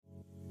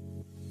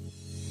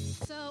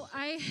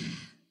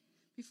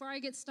Before I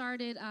get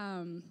started,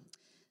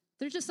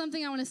 there's just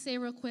something I want to say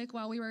real quick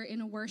while we were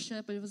in a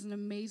worship. It was an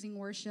amazing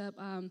worship.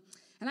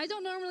 And I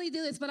don't normally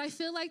do this, but I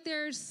feel like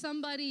there's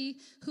somebody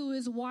who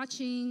is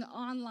watching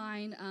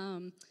online.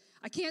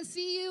 I can't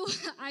see you.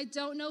 I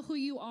don't know who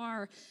you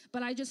are,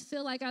 but I just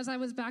feel like as I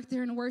was back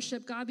there in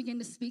worship, God began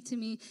to speak to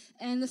me.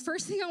 And the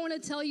first thing I want to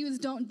tell you is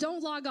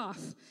don't log off.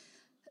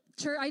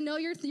 Church, I know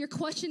you're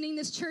questioning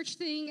this church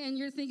thing, and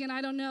you're thinking,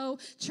 I don't know.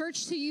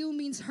 Church to you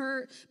means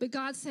hurt, but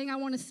God's saying, I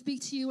want to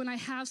speak to you, and I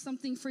have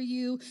something for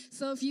you.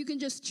 So if you can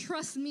just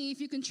trust me,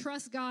 if you can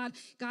trust God,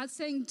 God's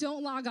saying,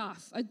 don't log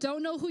off. I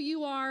don't know who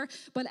you are,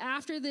 but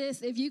after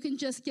this, if you can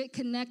just get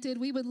connected,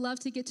 we would love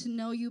to get to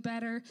know you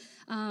better.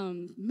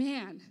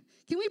 Man,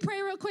 can we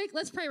pray real quick?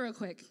 Let's pray real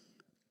quick.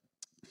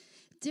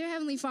 Dear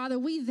Heavenly Father,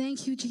 we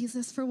thank you,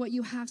 Jesus, for what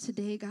you have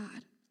today,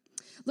 God.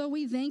 Lord,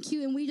 we thank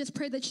you, and we just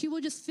pray that you will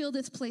just fill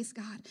this place,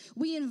 God.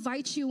 We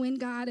invite you in,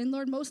 God, and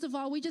Lord, most of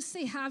all, we just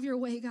say, have your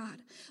way, God.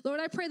 Lord,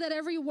 I pray that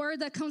every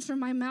word that comes from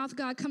my mouth,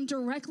 God, come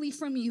directly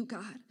from you,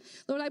 God.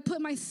 Lord, I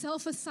put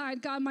myself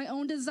aside, God, my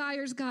own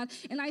desires, God,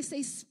 and I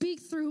say, speak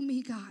through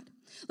me, God.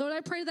 Lord,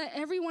 I pray that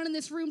everyone in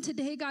this room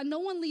today, God, no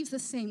one leaves the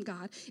same,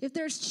 God. If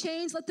there's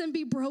chains, let them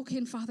be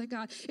broken, Father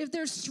God. If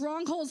there's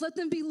strongholds, let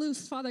them be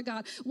loosed, Father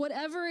God.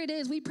 Whatever it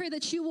is, we pray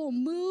that you will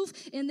move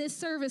in this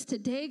service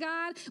today,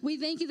 God. We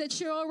thank you that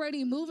you're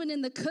already moving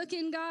in the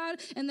cooking, God,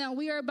 and that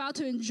we are about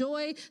to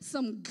enjoy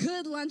some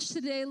good lunch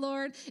today,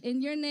 Lord. In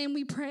your name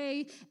we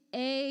pray,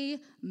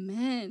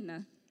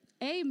 amen.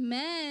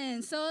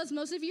 Amen. So as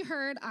most of you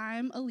heard,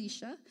 I'm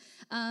Alicia.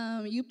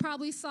 You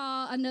probably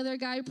saw another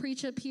guy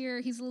preach up here.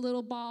 He's a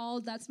little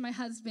bald. That's my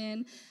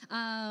husband.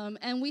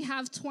 And we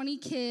have 20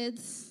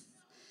 kids.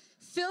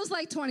 Feels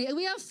like 20.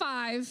 We have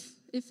 5.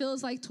 It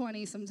feels like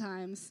 20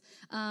 sometimes.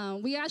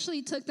 We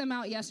actually took them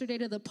out yesterday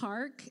to the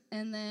park,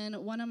 and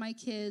then one of my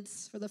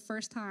kids, for the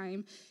first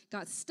time,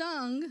 got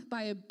stung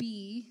by a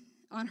bee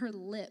on her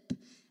lip.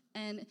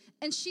 And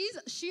she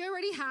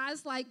already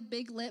has like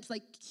big lips,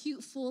 like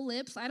cute full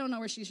lips. I don't know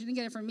where she didn't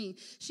get it from me.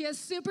 She has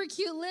super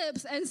cute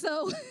lips, and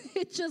so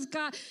it just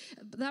got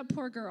that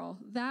poor girl.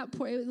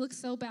 It looks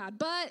so bad,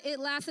 but it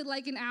lasted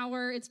like an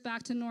hour. It's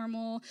back to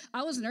normal.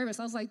 I was nervous.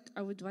 I was like,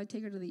 do I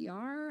take her to the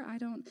ER? I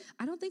don't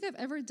think I've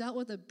ever dealt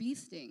with a bee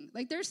sting.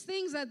 Like there's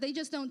things that they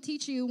just don't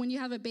teach you when you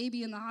have a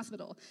baby in the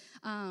hospital,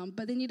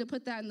 but they need to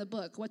put that in the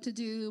book. What to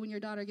do when your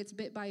daughter gets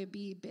bit by a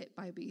bee,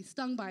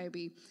 stung by a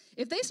bee.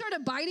 If they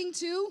started biting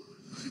too.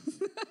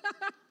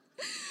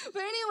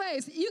 But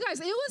anyways, you guys,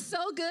 it was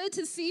so good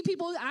to see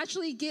people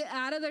actually get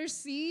out of their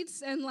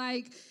seats and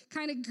like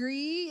kind of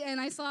agree. And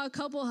I saw a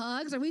couple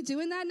hugs. Are we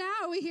doing that now?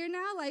 Are we here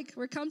now? Like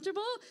we're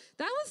comfortable?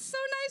 That was so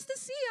nice to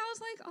see. I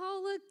was like,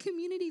 oh, look,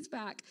 community's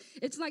back.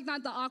 It's like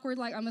not the awkward,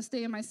 like I'm going to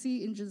stay in my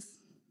seat and just.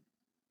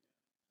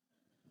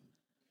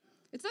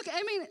 It's okay.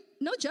 I mean,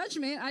 no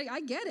judgment.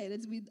 I get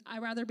it.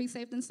 I'd rather be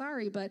safe than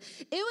sorry. But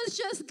it was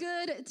just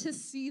good to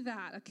see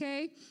that,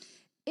 okay?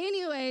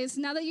 Anyways,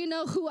 now that you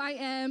know who I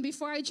am,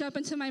 before I jump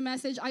into my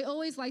message, I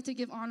always like to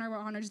give honor where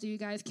honor's due, you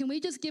guys. Can we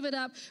just give it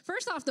up?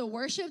 First off, the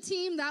worship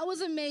team, that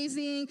was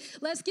amazing.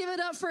 Let's give it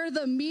up for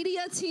the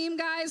media team,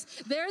 guys.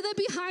 They're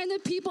the behind the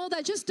people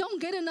that just don't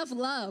get enough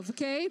love,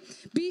 okay?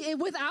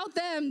 Without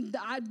them,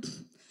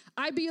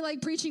 I'd be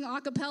like preaching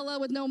a cappella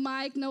with no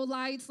mic, no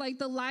lights. Like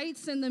the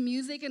lights and the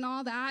music and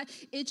all that,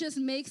 it just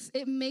makes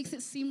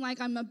it seem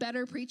like I'm a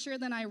better preacher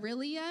than I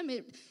really am.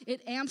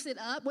 It amps it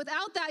up.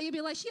 Without that, you'd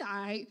be like, she all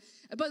right.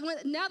 But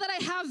now that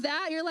I have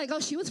that, you're like,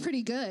 oh, she was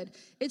pretty good.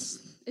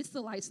 It's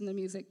the lights and the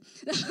music.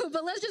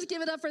 But let's just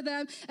give it up for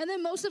them. And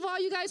then most of all,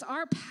 you guys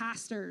are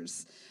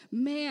pastors.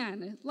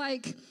 Man,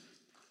 like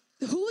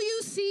who you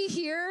see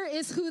here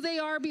is who they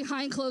are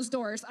behind closed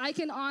doors. I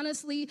can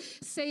honestly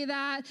say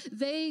that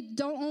they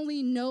don't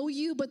only know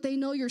you, but they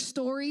know your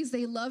stories.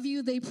 They love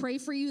you. They pray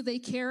for you. They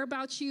care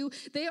about you.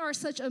 They are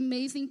such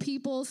amazing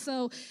people.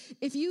 So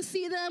if you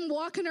see them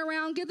walking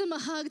around, give them a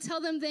hug.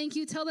 Tell them thank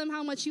you. Tell them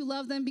how much you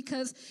love them,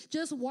 because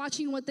just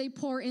watching what they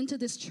pour into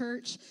this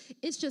church,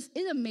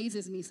 it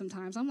amazes me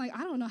sometimes. I'm like,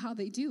 I don't know how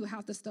they do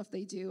half the stuff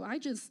they do.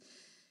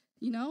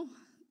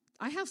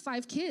 I have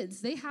 5 kids.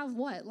 They have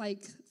what,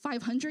 like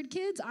 500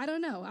 kids? I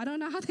don't know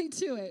how they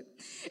do it.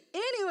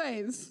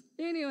 Anyways,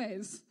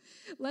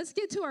 let's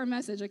get to our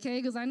message, okay?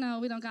 Because I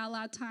know we don't got a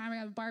lot of time. We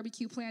have a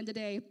barbecue planned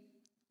today.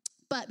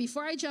 But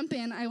before I jump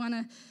in, I'm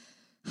going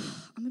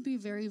to be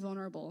very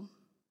vulnerable,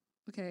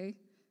 okay?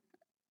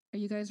 Are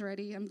you guys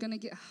ready? I'm going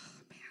to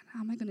how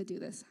am I going to do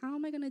this? How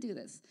am I going to do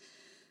this?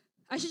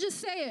 I should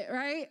just say it,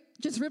 right?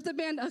 Just rip the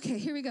band. Okay,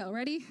 here we go.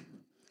 Ready?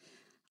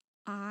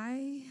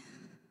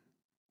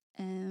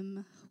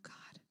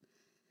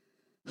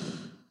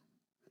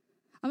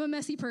 I'm a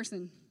messy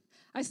person.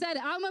 I said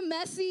I'm a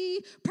messy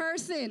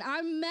person.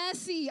 I'm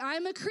messy.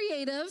 I'm a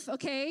creative,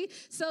 okay?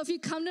 So if you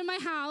come to my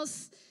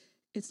house,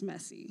 it's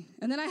messy.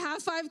 And then I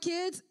have 5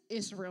 kids,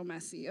 it's real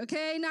messy,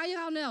 okay? Now you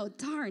all know.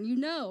 Darn, you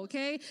know,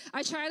 okay?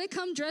 I try to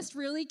come dressed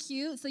really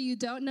cute so you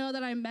don't know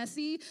that I'm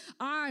messy.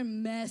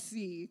 I'm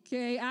messy,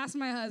 okay? Ask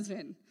my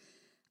husband.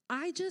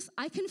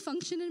 I can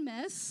function in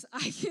mess.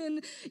 I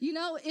can,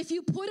 if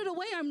you put it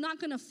away, I'm not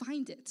going to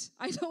find it.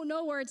 I don't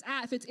know where it's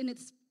at if it's in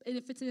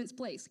its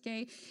place,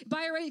 okay?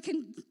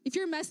 If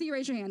you're messy,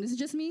 raise your hand. Is it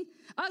just me?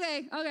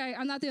 Okay,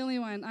 I'm not the only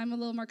one. I'm a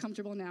little more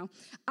comfortable now.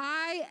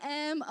 I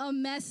am a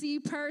messy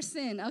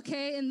person,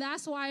 okay? And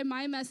that's why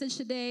my message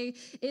today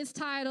is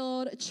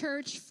titled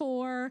Church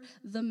for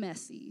the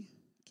Messy.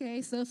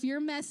 Okay, so if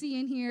you're messy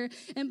in here,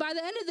 and by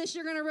the end of this,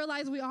 you're going to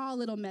realize we all a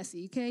little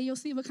messy, okay? You'll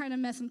see what kind of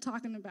mess I'm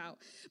talking about.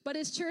 But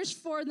it's Church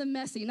for the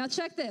Messy. Now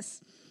check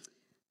this.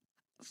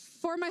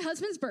 For my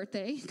husband's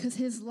birthday, because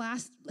his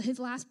last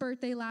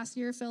birthday last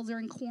year fell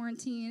during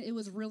quarantine, it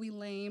was really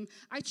lame.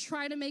 I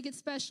try to make it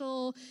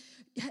special.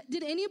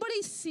 Did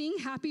anybody sing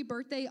happy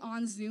birthday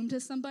on Zoom to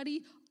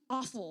somebody?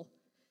 Awful.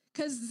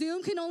 Because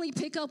Zoom can only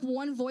pick up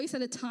one voice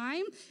at a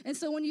time. And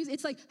so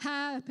it's like,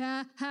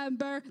 happy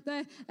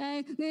birthday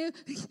to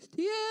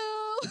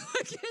you.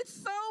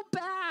 It's so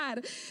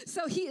bad.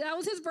 So that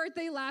was his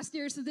birthday last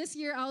year. So this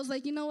year I was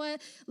like, you know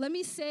what? Let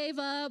me save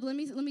up. Let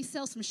me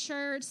sell some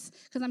shirts.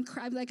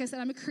 Because like I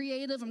said, I'm a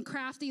creative. I'm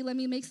crafty. Let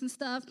me make some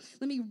stuff.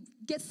 Let me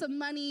get some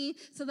money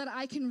so that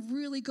I can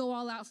really go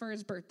all out for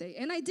his birthday.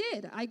 And I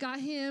did. I got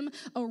him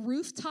a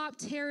rooftop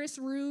terrace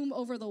room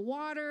over the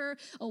water,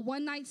 a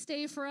one-night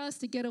stay for us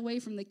to get away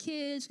from the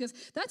kids, because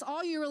that's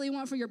all you really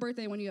want for your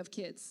birthday when you have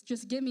kids.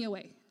 Just get me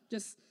away.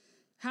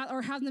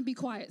 Or have them be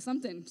quiet.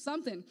 Something.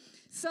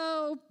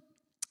 So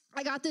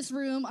I got this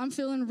room. I'm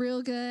feeling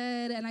real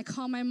good, and I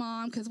call my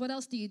mom, because what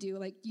else do you do?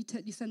 Like,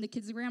 you send the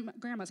kids to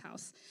grandma's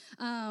house.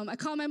 I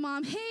call my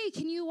mom, hey,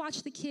 can you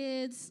watch the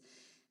kids?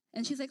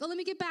 And she's like, oh, let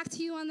me get back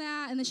to you on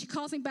that. And then she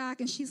calls me back,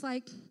 and she's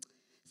like,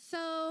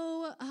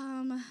 so,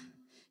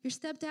 your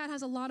stepdad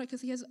has a lot of,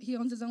 because he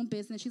owns his own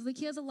business. She's like,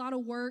 he has a lot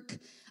of work.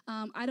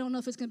 I don't know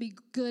if it's going to be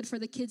good for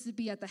the kids to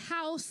be at the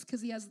house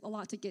because he has a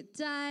lot to get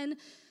done.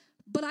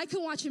 But I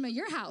can watch him at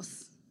your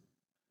house.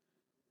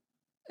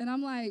 And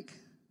I'm like,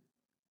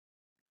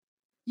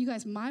 you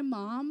guys, my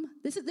mom,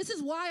 this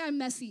is why I'm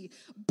messy.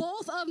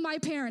 Both of my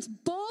parents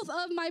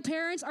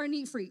are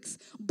neat freaks.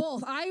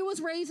 Both. I was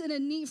raised in a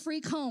neat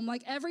freak home.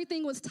 Like,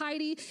 everything was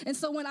tidy. And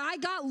so when I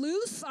got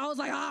loose, I was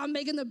like, I'm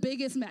making the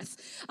biggest mess.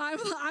 I'm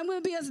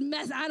going to be a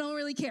mess. I don't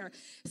really care.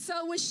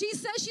 So when she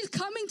says she's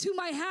coming to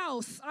my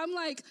house, I'm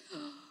like,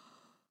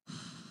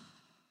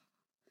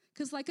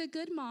 because like a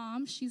good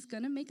mom, she's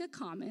going to make a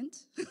comment.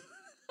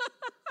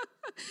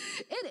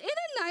 in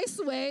a nice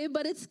way,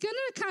 but it's going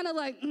to kind of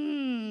like,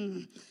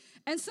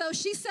 And so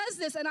she says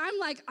this, and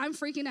I'm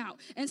freaking out.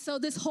 And so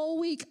this whole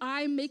week,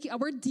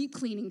 we're deep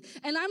cleaning.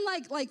 And I'm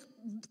like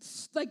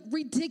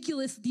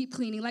ridiculous deep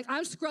cleaning. Like,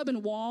 I'm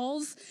scrubbing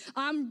walls.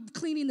 I'm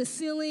cleaning the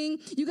ceiling.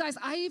 You guys,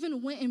 I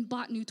even went and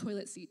bought new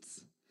toilet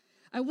seats.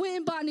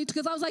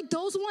 Because I was like,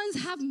 those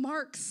ones have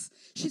marks.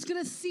 She's going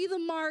to see the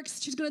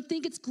marks. She's going to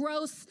think it's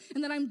gross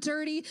and that I'm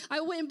dirty. I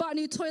went and bought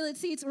new toilet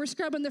seats. We're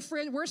scrubbing the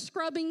fridge. We're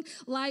scrubbing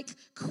like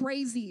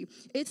crazy.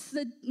 It's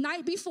the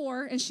night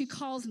before, and she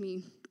calls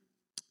me.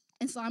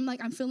 And so I'm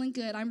like, I'm feeling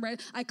good. I'm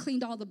ready. I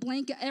cleaned all the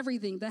blanket,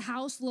 everything. The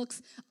house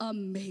looks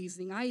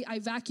amazing. I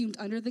vacuumed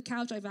under the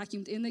couch. I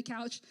vacuumed in the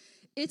couch.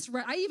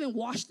 I even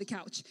washed the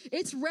couch.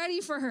 It's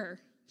ready for her.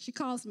 She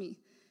calls me.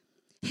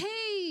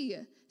 Hey,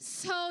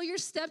 so your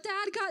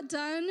stepdad got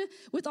done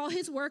with all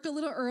his work a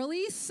little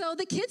early, so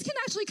the kids can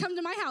actually come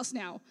to my house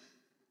now.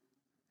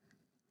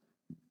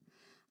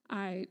 All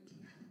right.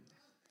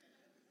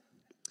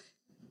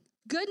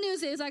 Good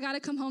news is I got to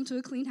come home to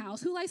a clean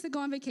house. Who likes to go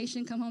on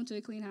vacation, come home to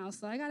a clean house?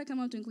 So I got to come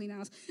home to a clean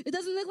house. It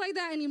doesn't look like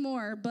that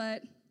anymore,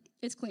 but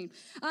it's clean.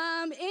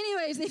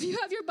 Anyways, if you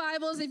have your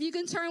Bibles, if you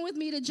can turn with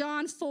me to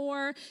John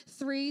 4,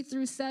 3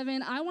 through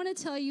 7, I want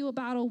to tell you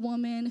about a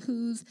woman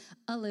who's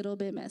a little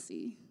bit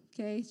messy.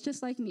 Okay, it's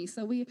just like me.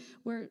 So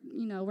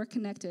we're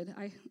connected.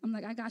 I'm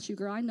like, I got you,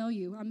 girl. I know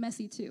you. I'm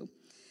messy too.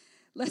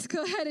 Let's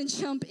go ahead and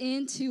jump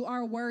into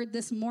our word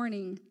this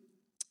morning.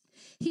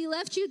 He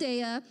left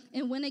Judea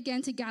and went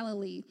again to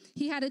Galilee.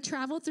 He had to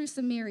travel through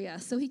Samaria.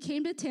 So he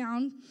came to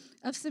town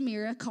of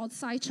Samaria called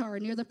Sychar,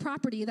 near the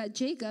property that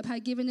Jacob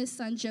had given his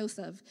son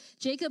Joseph.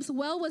 Jacob's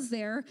well was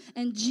there,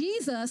 and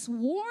Jesus,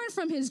 worn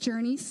from his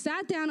journey,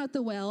 sat down at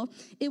the well.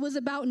 It was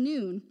about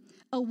noon.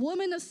 A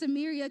woman of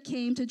Samaria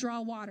came to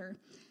draw water.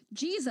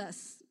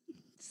 Jesus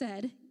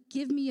said,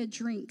 "Give me a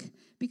drink,"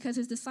 because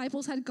his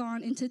disciples had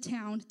gone into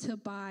town to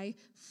buy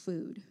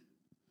food.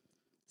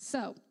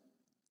 So,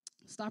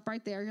 stop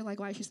right there. You're like,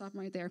 why is she stopping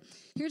right there?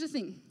 Here's the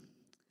thing.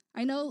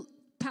 I know,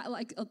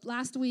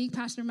 last week,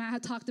 Pastor Matt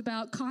had talked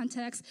about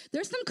context.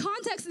 There's some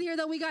context in here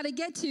that we got to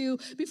get to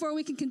before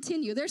we can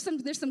continue. There's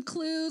some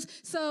clues.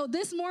 So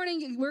this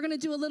morning, we're going to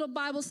do a little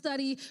Bible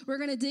study. We're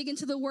going to dig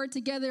into the Word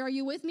together. Are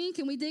you with me?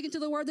 Can we dig into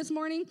the Word this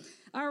morning?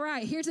 All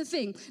right, here's the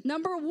thing.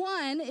 Number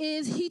one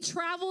is he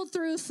traveled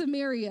through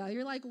Samaria.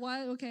 You're like,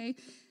 what? Okay.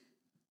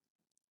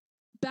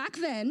 Back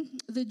then,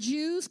 the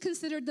Jews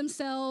considered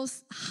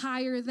themselves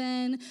higher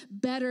than,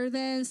 better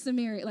than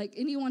Samaria, like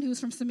anyone who was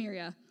from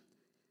Samaria.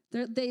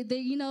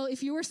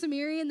 If you were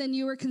Sumerian, then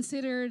you were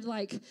considered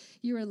like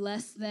you were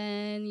less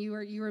than, you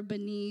were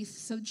beneath.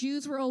 So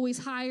Jews were always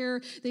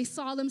higher. They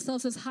saw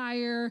themselves as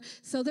higher.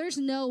 So there's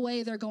no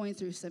way they're going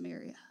through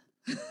Samaria.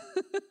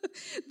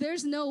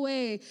 There's no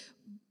way.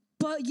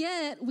 But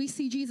yet we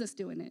see Jesus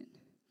doing it.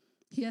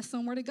 He has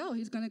somewhere to go.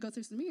 He's going to go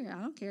through Samaria.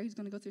 I don't care. He's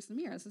going to go through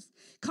Samaria. This is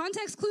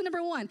context clue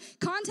number 1.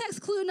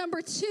 Context clue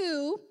number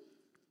 2,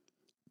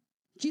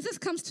 Jesus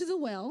comes to the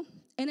well,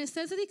 and it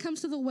says that he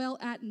comes to the well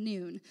at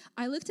noon.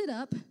 I looked it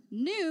up.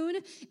 Noon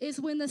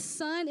is when the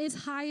sun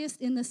is highest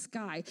in the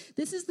sky.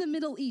 This is the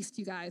Middle East,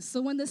 you guys.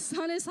 So when the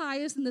sun is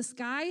highest in the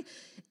sky,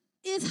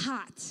 it's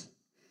hot.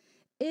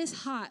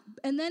 It's hot.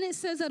 And then it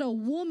says that a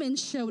woman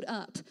showed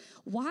up.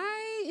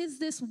 Why is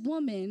this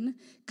woman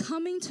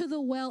coming to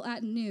the well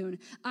at noon?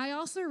 I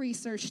also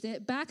researched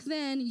it. Back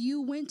then,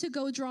 you went to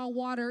go draw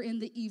water in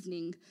the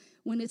evening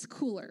when it's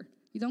cooler.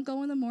 You don't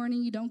go in the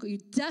morning. You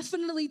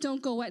definitely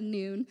don't go at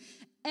noon.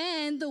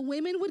 And the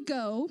women would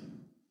go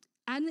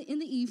in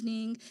the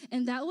evening,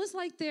 and that was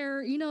like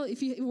their,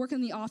 if you work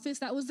in the office,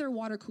 that was their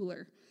water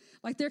cooler.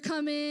 Like they're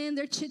coming,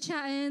 they're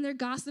chit-chatting, they're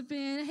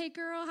gossiping. Hey,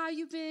 girl, how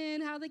you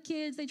been? How the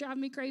kids? They drive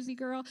me crazy,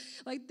 girl.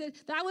 Like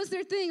that was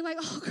their thing. Like,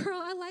 oh,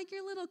 girl, I like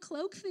your little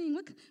cloak thing.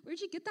 Look, where'd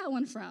you get that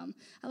one from?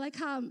 I like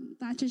how it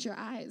matches your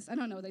eyes. I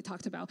don't know what they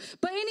talked about.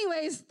 But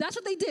anyways, that's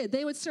what they did.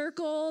 They would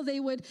circle. They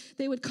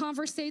would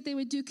conversate. They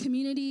would do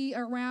community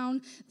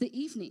around the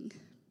evening.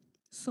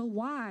 So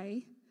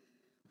why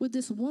would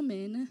this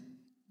woman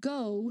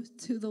go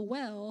to the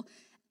well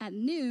at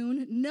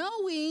noon,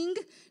 knowing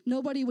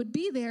nobody would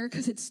be there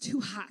because it's too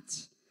hot?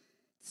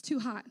 It's too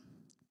hot.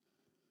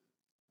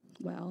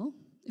 Well,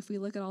 if we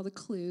look at all the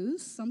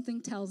clues,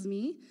 something tells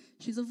me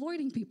she's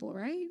avoiding people,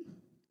 right?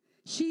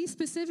 She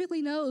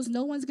specifically knows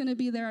no one's going to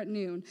be there at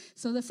noon.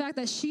 So the fact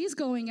that she's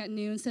going at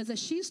noon says that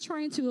she's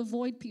trying to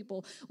avoid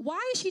people. Why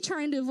is she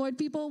trying to avoid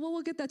people? Well,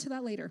 we'll get to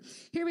that later.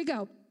 Here we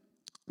go.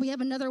 We have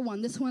another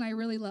one. This one I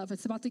really love.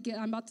 Here's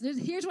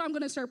where I'm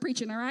going to start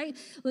preaching, all right?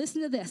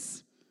 Listen to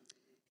this.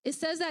 It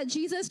says that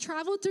Jesus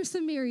traveled through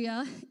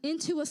Samaria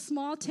into a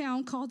small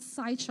town called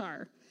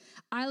Sychar.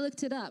 I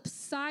looked it up.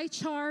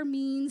 Sychar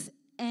means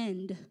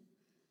end.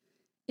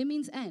 It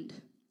means end.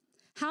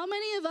 How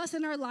many of us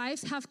in our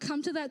lives have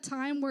come to that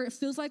time where it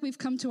feels like we've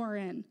come to our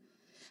end?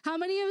 How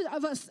many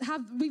of us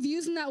we've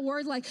used that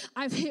word like,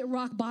 I've hit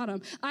rock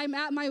bottom. I'm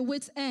at my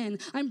wit's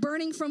end. I'm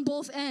burning from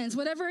both ends.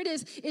 Whatever it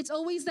is, it's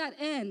always that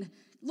end.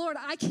 Lord,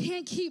 I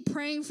can't keep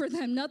praying for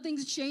them.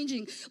 Nothing's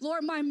changing.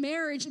 Lord, my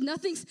marriage,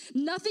 nothing's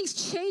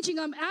changing.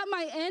 I'm at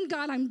my end,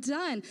 God. I'm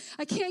done.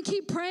 I can't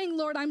keep praying,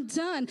 Lord. I'm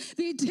done.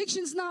 The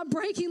addiction's not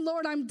breaking,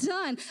 Lord. I'm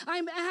done.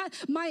 I'm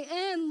at my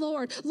end,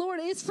 Lord.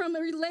 Lord, it's from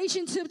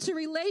relationship to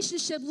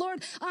relationship.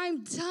 Lord,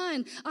 I'm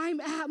done.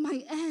 I'm at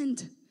my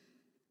end.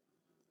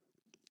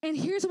 And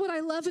here's what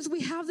I love is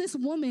we have this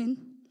woman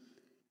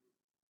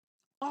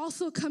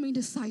also coming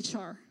to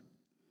Sychar,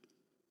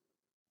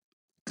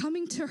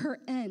 coming to her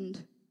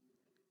end.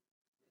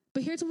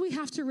 But here's what we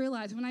have to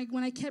realize. When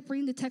I kept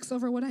reading the text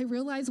over, what I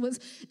realized was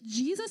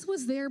Jesus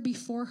was there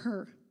before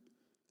her.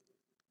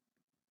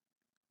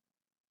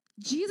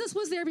 Jesus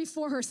was there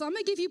before her. So I'm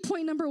going to give you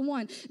point number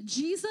 1.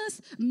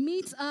 Jesus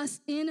meets us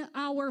in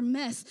our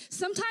mess.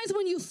 Sometimes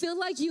when you feel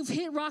like you've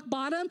hit rock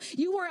bottom,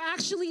 you are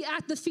actually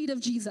at the feet of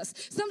Jesus.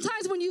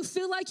 Sometimes when you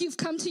feel like you've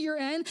come to your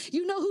end,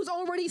 you know who's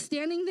already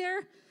standing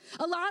there?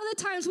 A lot of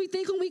the times we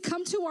think when we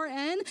come to our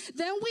end,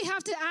 then we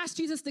have to ask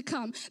Jesus to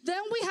come.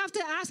 Then we have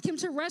to ask him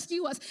to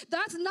rescue us.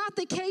 That's not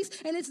the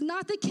case, and it's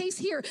not the case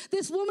here.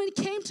 This woman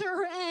came to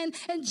her end,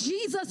 and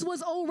Jesus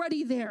was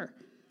already there.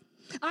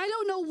 I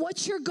don't know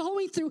what you're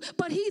going through,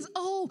 but he's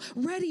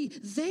already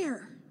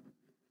there.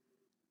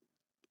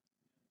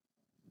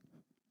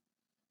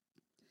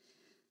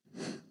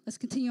 Let's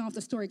continue off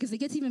the story because it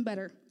gets even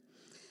better.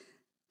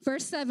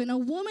 Verse 7, a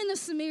woman of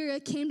Samaria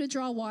came to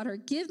draw water.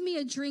 Give me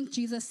a drink,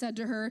 Jesus said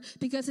to her,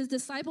 because his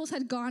disciples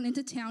had gone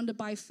into town to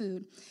buy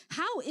food.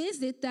 How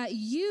is it that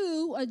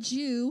you, a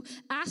Jew,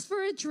 ask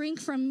for a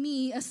drink from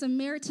me, a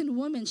Samaritan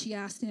woman, she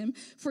asked him,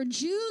 for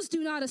Jews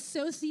do not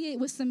associate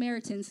with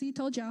Samaritans. See,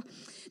 told y'all.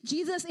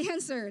 Jesus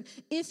answered,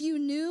 if you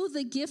knew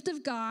the gift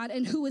of God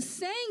and who was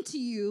saying to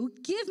you,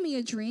 give me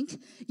a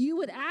drink, you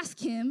would ask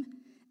him,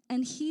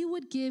 and he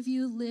would give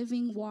you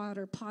living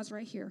water. Pause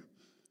right here.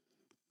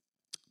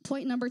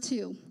 Point number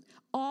 2,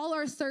 all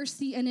are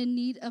thirsty and in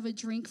need of a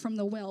drink from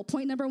the well.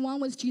 Point number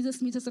 1 was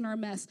Jesus meets us in our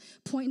mess.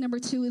 Point number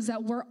 2 is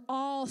that we're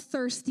all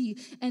thirsty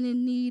and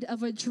in need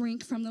of a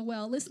drink from the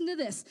well. Listen to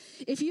this.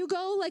 If you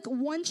go like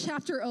one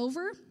chapter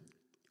over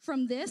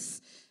from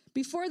this,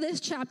 before this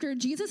chapter,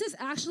 Jesus is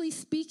actually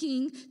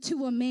speaking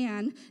to a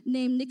man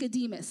named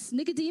Nicodemus.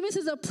 Nicodemus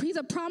is he's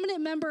a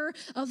prominent member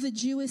of the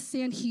Jewish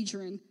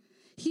Sanhedrin.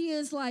 He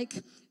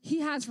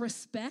has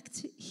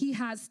respect. He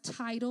has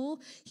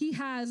title. He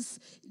has,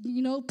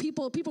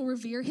 people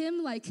revere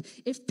him. Like,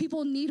 if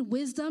people need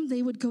wisdom,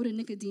 they would go to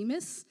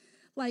Nicodemus.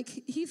 Like,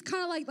 he's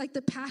kind of like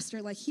the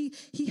pastor. Like, he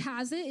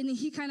has it, and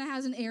he kind of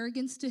has an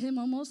arrogance to him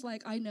almost,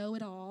 like, I know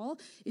it all.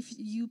 well. If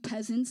you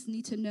peasants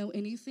need to know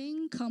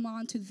anything, come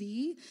on to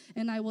thee,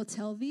 and I will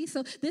tell thee.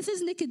 So this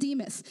is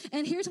Nicodemus.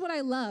 And here's what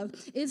I love,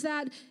 is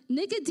that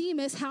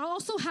Nicodemus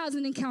also has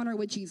an encounter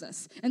with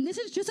Jesus. And this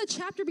is just a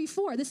chapter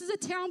before. This is a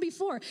town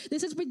before.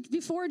 This is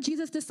before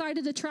Jesus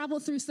decided to travel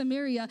through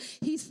Samaria.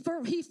 He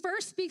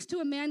first speaks to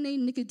a man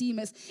named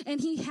Nicodemus, and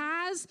he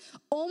has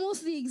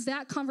almost the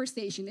exact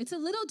conversation. It's a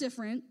little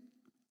different.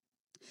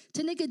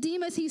 To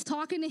Nicodemus, he's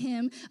talking to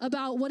him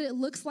about what it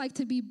looks like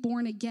to be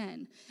born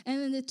again.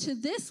 And then to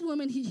this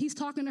woman, he's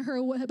talking to her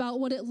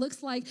about what it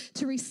looks like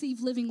to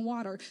receive living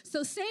water.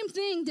 So same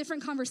thing,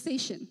 different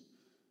conversation.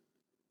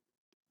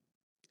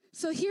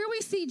 So here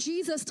we see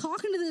Jesus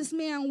talking to this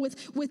man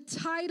with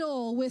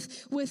title,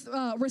 with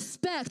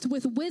respect,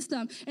 with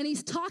wisdom, and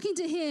he's talking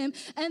to him.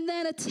 And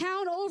then a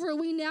town over,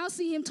 we now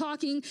see him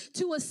talking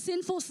to a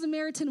sinful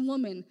Samaritan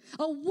woman,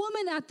 a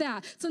woman at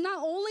that. So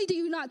not only do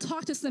you not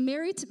talk to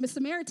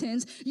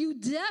Samaritans, you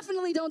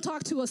definitely don't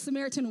talk to a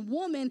Samaritan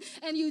woman,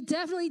 and you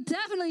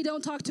definitely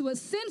don't talk to a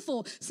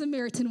sinful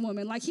Samaritan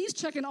woman. Like, he's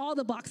checking all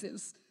the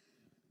boxes.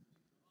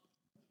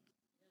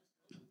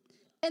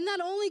 And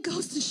that only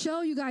goes to show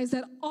you guys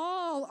that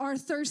all are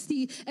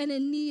thirsty and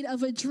in need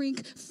of a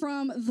drink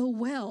from the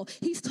well.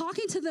 He's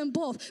talking to them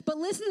both. But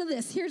listen to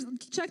this.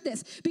 Check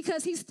this.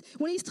 Because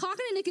when he's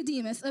talking to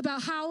Nicodemus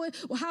about how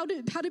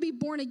to be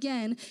born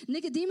again,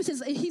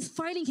 Nicodemus he's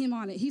fighting him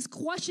on it. He's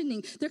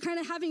questioning. They're kind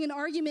of having an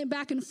argument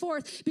back and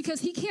forth because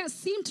he can't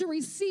seem to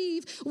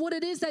receive what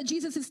it is that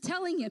Jesus is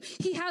telling him.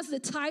 He has the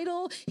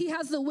title, he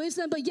has the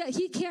wisdom, but yet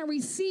he can't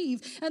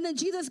receive. And then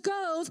Jesus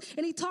goes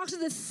and he talks to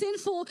this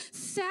sinful,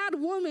 sad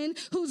woman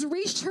who's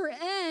reached her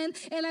end,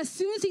 and as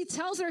soon as he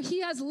tells her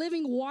he has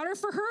living water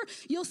for her,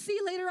 you'll see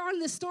later on in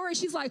the story,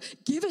 she's like,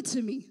 give it to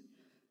me.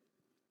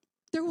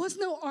 There was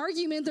no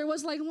argument. There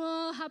was like,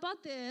 well, how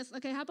about this?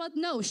 Okay, how about,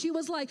 no, she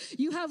was like,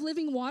 you have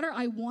living water,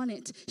 I want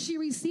it. She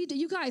received it.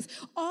 You guys,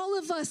 all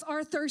of us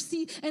are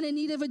thirsty and in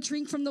need of a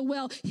drink from the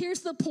well.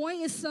 Here's the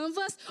point, is some of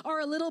us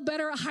are a little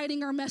better at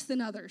hiding our mess than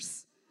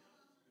others.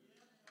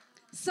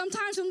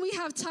 Sometimes when we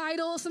have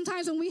title,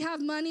 sometimes when we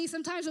have money,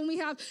 sometimes when we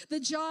have the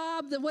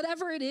job,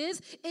 whatever it is,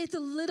 it's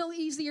a little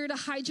easier to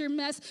hide your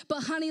mess.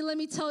 But honey, let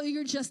me tell you,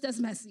 you're just as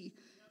messy.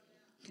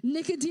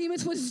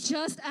 Nicodemus was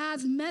just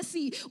as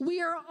messy.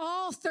 We are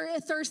all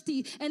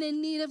thirsty and in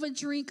need of a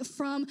drink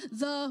from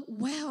the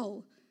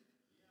well.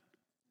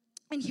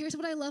 And here's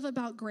what I love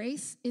about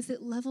grace, is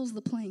it levels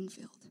the playing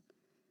field.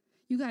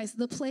 You guys,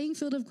 the playing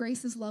field of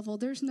grace is level.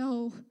 There's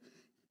no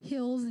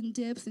hills and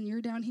dips and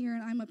you're down here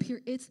and I'm up here.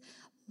 It's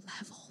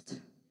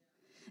leveled.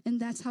 And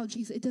that's how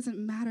Jesus, it doesn't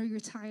matter your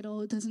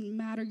title, it doesn't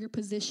matter your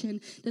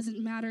position, it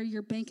doesn't matter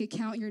your bank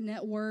account, your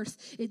net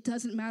worth, it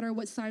doesn't matter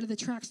what side of the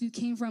tracks you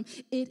came from,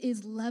 it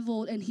is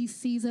leveled, and he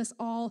sees us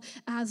all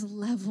as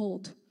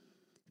leveled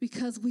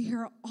because we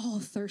are all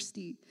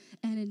thirsty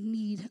and in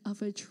need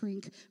of a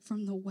drink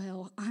from the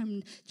well.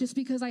 Just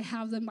because I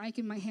have the mic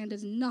in my hand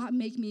does not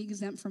make me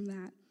exempt from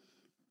that.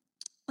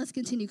 Let's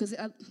continue because it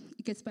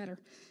gets better.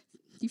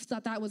 You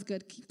thought that was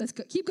good. Let's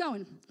go. Keep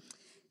going.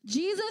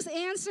 Jesus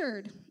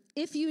answered,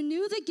 if you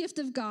knew the gift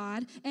of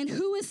God and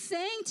who is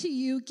saying to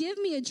you, give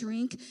me a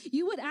drink,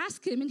 you would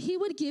ask him and he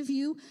would give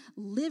you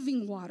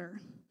living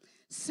water.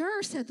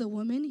 Sir, said the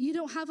woman, you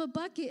don't have a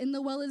bucket and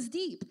the well is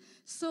deep.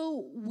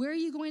 So where are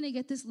you going to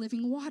get this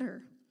living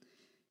water?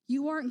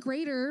 You aren't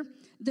greater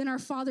than our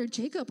father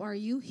Jacob, are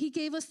you? He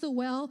gave us the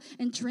well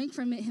and drank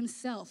from it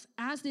himself,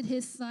 as did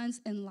his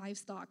sons and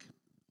livestock.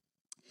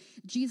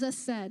 Jesus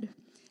said,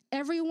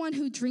 everyone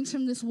who drinks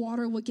from this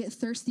water will get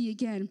thirsty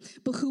again,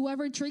 but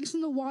whoever drinks from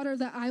the water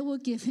that I will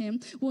give him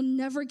will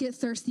never get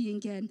thirsty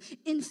again.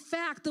 In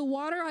fact, the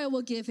water I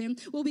will give him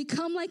will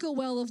become like a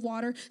well of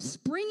water,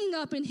 springing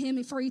up in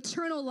him for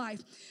eternal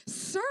life.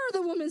 Sir,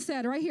 the woman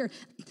said right here,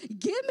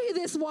 give me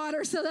this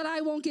water so that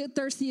I won't get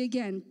thirsty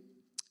again.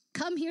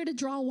 Come here to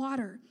draw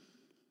water.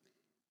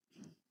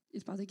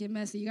 It's about to get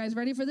messy. You guys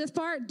ready for this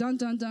part? Dun,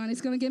 dun, dun.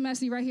 It's going to get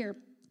messy right here.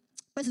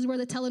 This is where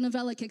the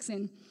telenovela kicks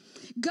in.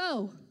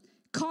 Go.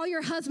 Call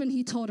your husband,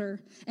 he told her,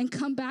 and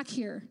come back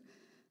here.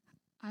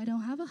 I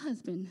don't have a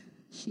husband,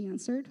 she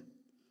answered.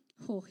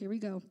 Oh, here we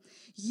go.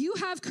 You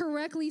have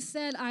correctly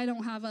said, I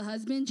don't have a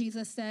husband,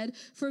 Jesus said,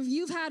 for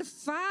you've had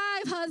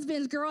 5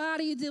 husbands. Girl, how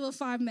do you deal with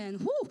 5 men?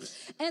 Whew.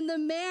 And the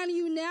man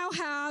you now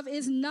have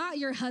is not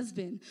your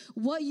husband.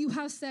 What you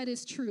have said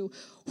is true.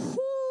 Whoo.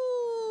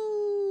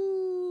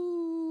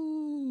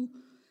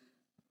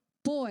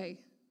 Boy,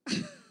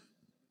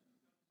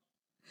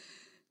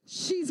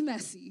 she's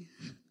messy.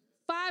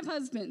 5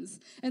 husbands,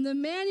 and the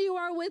man you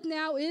are with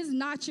now is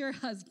not your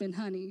husband,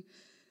 honey.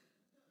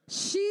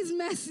 She's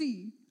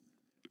messy.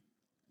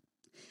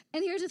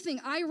 And here's the thing,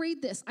 I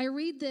read this, and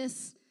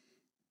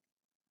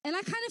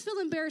I kind of feel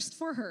embarrassed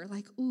for her,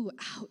 like, ooh,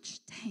 ouch,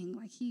 dang,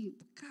 like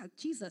God,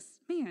 Jesus,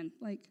 man,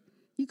 like,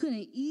 you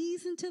couldn't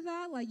ease into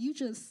that, like, you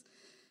just,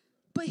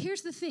 But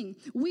here's the thing.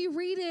 We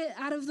read it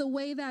out of the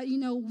way that,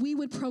 we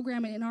would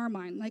program it in our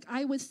mind. Like,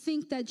 I would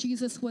think that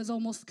Jesus was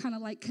almost kind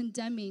of like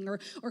condemning or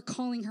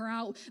calling her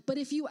out. But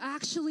if you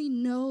actually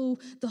know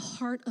the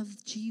heart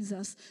of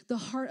Jesus, the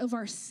heart of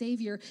our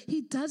Savior,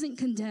 he doesn't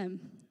condemn.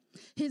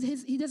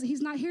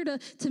 He's not here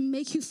to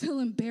make you feel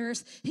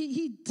embarrassed.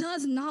 He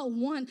does not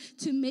want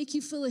to make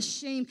you feel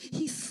ashamed.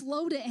 He's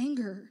slow to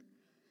anger.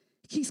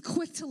 He's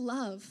quick to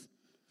love.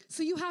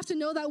 So you have to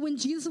know that when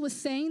Jesus was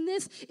saying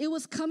this, it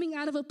was coming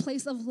out of a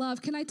place of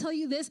love. Can I tell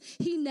you this?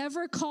 He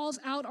never calls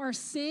out our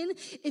sin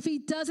if he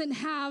doesn't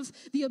have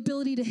the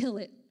ability to heal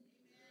it.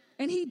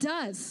 And he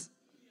does.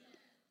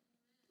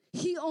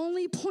 He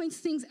only points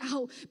things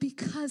out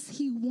because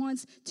he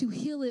wants to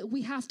heal it.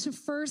 We have to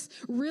first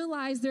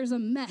realize there's a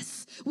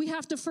mess. We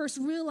have to first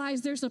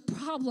realize there's a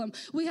problem.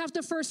 We have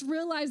to first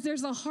realize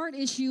there's a heart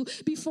issue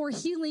before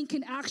healing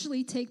can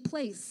actually take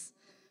place.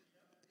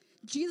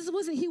 Jesus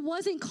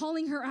wasn't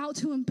calling her out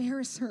to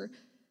embarrass her.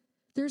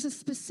 There's a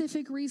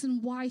specific reason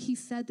why he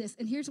said this.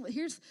 And here's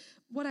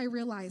what I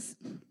realized.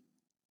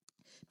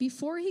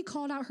 Before he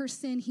called out her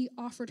sin, he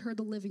offered her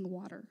the living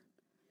water.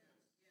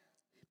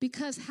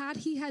 Because had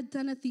he had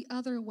done it the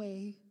other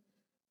way,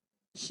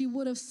 she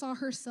would have saw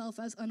herself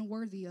as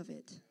unworthy of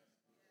it.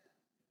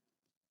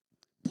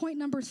 Point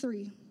number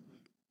 3.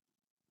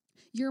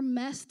 Your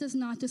mess does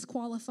not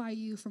disqualify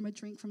you from a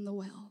drink from the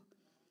well.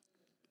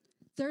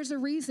 There's a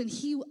reason.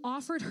 He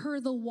offered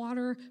her the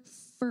water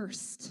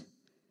first.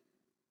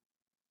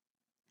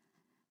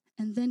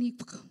 And then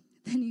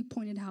he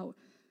pointed out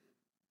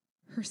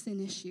her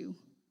sin issue.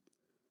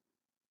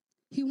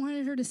 He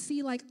wanted her to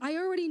see, like, I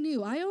already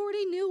knew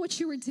what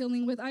you were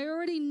dealing with. I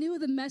already knew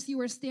the mess you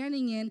were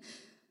standing in.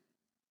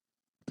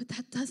 But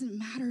that doesn't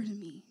matter to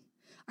me.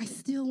 I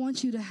still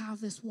want you to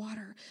have this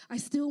water. I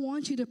still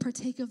want you to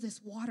partake of this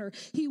water.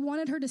 He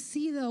wanted her to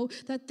see, though,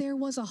 that there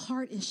was a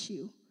heart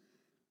issue.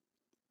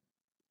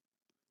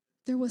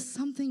 There was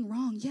something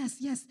wrong.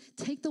 Yes,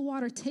 take the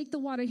water, take the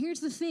water.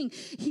 Here's the thing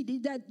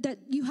that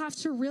you have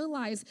to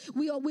realize.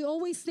 We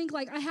always think,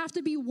 like, I have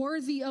to be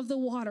worthy of the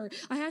water.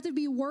 I have to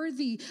be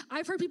worthy.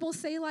 I've heard people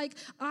say, like,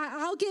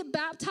 I'll get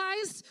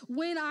baptized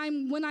when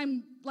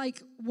I'm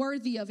like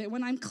worthy of it,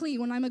 when I'm clean,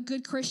 when I'm a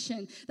good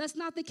Christian. That's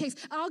not the case.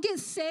 I'll get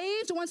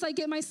saved once I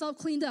get myself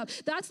cleaned up.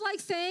 That's like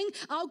saying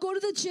I'll go to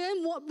the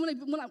gym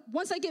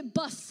once I get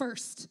buff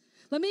first.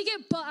 Let me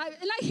get buff.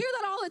 And I hear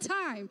that all the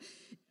time.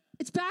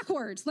 It's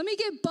backwards. Let me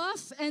get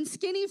buff and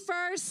skinny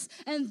first,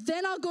 and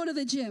then I'll go to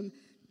the gym.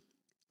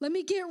 Let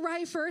me get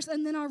right first,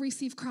 and then I'll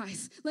receive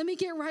Christ. Let me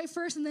get right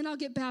first, and then I'll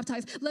get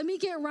baptized. Let me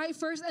get right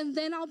first, and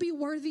then I'll be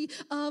worthy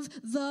of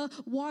the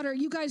water.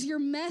 You guys, your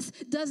mess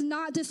does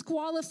not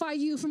disqualify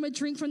you from a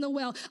drink from the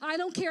well. I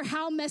don't care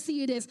how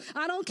messy it is.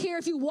 I don't care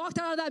if you walked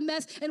out of that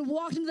mess and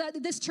walked into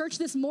this church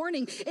this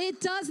morning.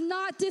 It does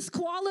not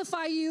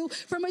disqualify you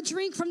from a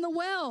drink from the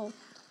well.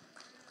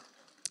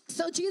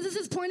 So Jesus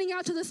is pointing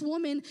out to this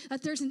woman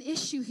that there's an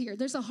issue here.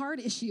 There's a heart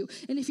issue.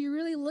 And if you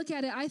really look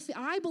at it,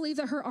 I believe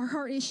that our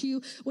heart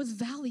issue was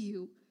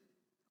value.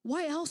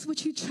 Why else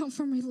would you jump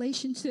from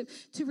relationship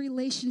to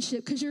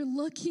relationship? Because you're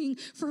looking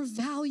for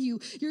value.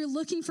 You're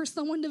looking for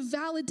someone to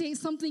validate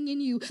something in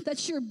you,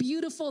 that you're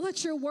beautiful,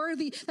 that you're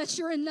worthy, that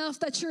you're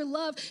enough, that you're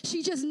loved.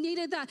 She just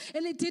needed that,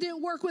 and it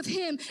didn't work with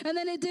him, and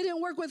then it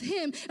didn't work with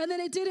him, and then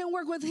it didn't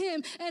work with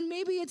him, and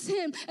maybe it's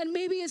him, and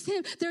maybe it's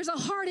him. There's a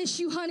heart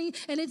issue, honey,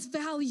 and it's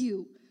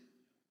value.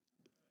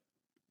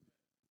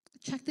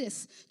 Check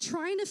this.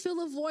 Trying to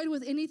fill a void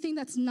with anything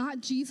that's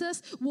not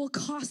Jesus will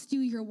cost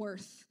you your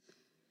worth.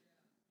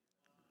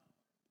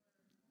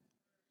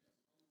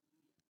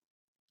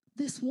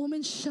 This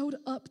woman showed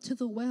up to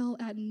the well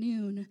at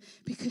noon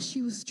because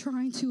she was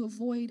trying to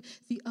avoid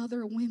the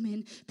other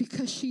women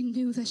because she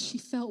knew that she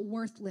felt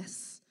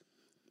worthless.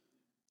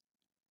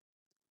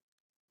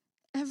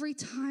 Every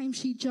time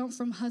she jumped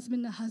from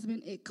husband to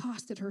husband, it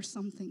costed her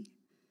something.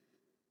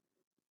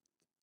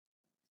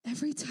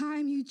 Every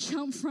time you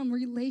jump from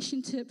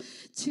relationship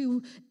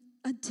to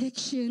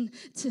addiction,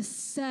 to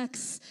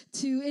sex,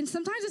 and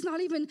sometimes it's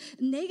not even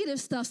negative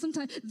stuff.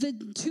 Sometimes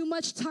too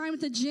much time at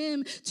the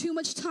gym, too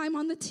much time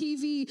on the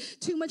TV,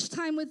 too much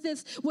time with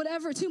this,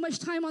 whatever, too much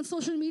time on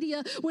social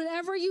media.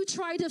 Whenever you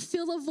try to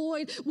fill a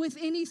void with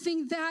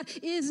anything that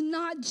is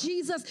not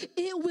Jesus,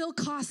 it will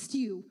cost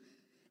you.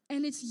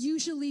 And it's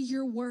usually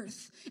your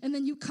worth. And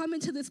then you come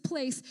into this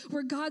place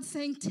where God's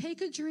saying,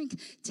 take a drink,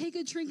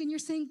 and you're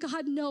saying,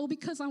 God, no,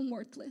 because I'm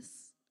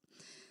worthless.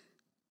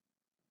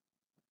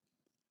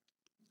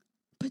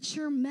 But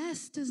your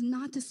mess does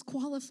not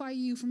disqualify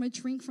you from a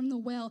drink from the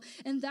well.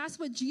 And that's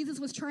what Jesus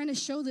was trying to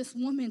show this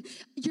woman.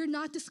 You're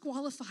not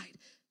disqualified.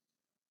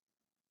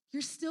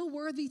 You're still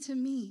worthy to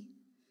me.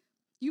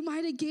 You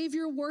might have gave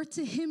your worth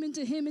to him and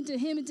to him and to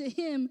him and to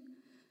him.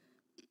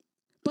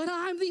 But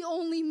I'm the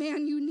only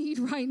man you need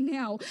right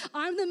now.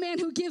 I'm the man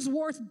who gives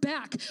worth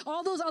back.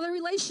 All those other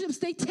relationships,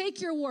 they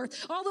take your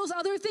worth. All those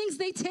other things,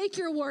 they take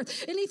your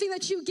worth. Anything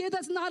that you give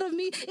that's not of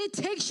me, it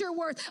takes your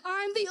worth.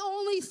 I'm the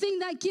only thing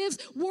that gives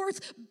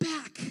worth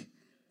back,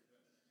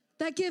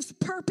 that gives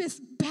purpose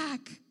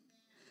back.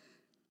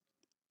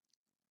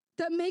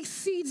 that makes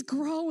seeds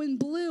grow and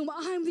bloom.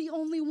 I'm the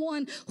only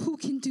one who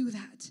can do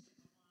that.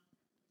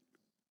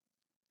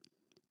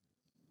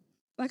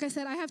 Like I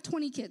said, I have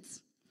 20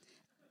 kids.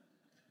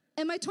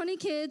 And my 20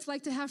 kids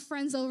like to have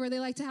friends over. They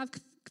like to have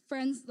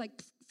friends, like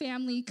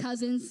family,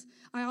 cousins.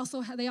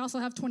 They also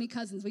have 20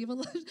 cousins. We have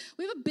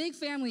a big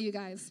family, you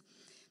guys.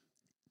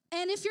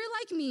 And if you're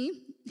like me,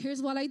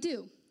 here's what I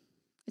do.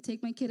 I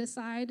take my kid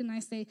aside and I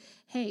say,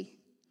 hey,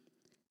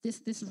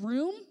 this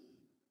room,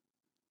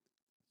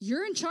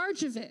 you're in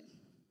charge of it.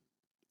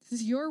 This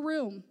is your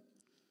room.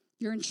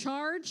 You're in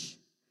charge.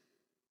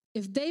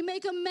 If they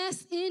make a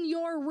mess in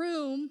your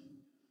room,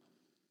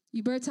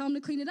 you better tell them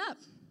to clean it up.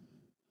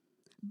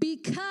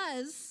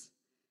 Because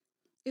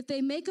if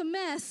they make a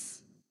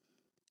mess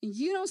and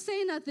you don't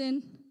say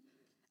nothing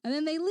and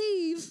then they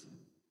leave,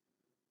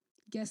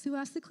 guess who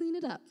has to clean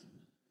it up?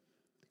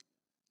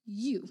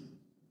 You.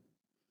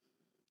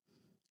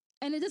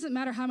 And it doesn't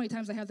matter how many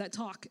times I have that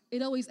talk.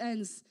 It always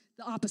ends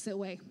the opposite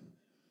way.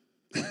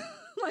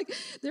 Like,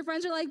 their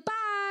friends are like,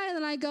 bye. And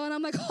then I go and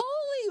I'm like,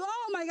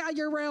 oh my God,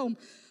 your room.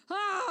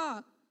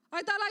 I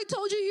thought I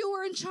told you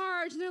were in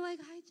charge. And they're like,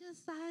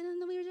 I don't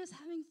know, we were just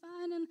having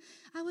fun and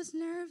I was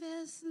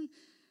nervous. And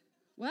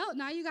well,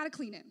 now you got to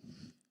clean it.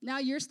 Now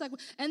you're stuck.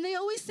 And they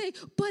always say,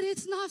 but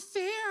it's not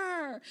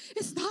fair.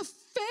 It's not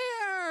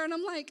fair. And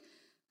I'm like,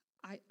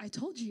 I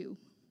told you,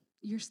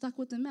 you're stuck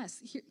with the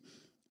mess.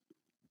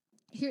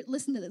 Here,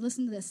 listen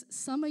to this.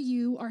 Some of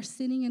you are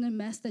sitting in a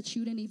mess that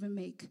you didn't even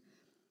make.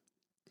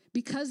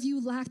 Because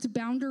you lacked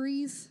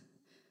boundaries,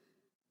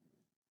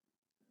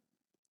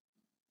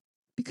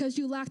 because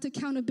you lacked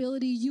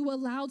accountability, you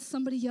allowed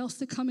somebody else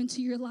to come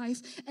into your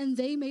life and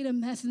they made a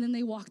mess and then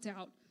they walked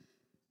out.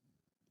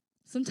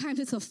 Sometimes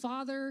it's a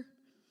father,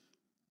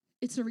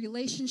 it's a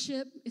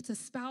relationship, it's a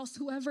spouse,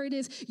 whoever it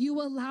is.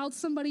 You allowed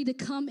somebody to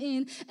come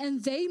in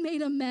and they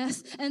made a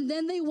mess and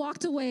then they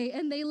walked away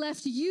and they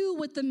left you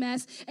with the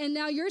mess. And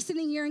now you're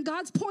sitting here and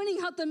God's pointing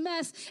out the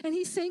mess and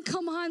he's saying,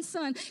 come on,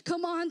 son,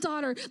 come on,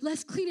 daughter,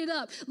 let's clean it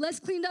up.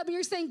 Let's clean it up. And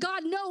you're saying,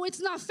 God, no, it's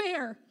not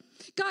fair.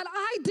 God,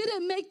 I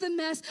didn't make the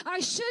mess. I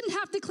shouldn't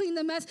have to clean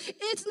the mess.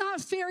 It's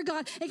not fair,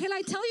 God. And can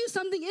I tell you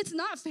something? It's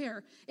not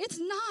fair. It's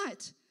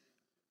not.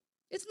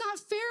 It's not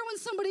fair when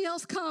somebody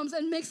else comes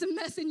and makes a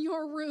mess in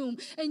your room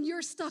and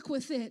you're stuck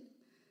with it.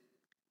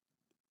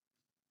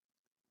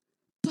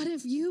 But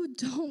if you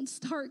don't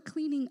start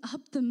cleaning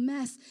up the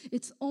mess,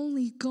 it's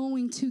only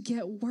going to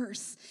get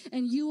worse.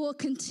 And you will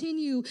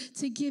continue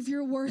to give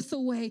your worth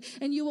away.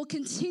 And you will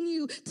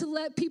continue to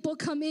let people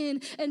come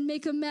in and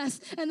make a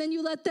mess. And then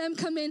you let them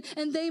come in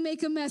and they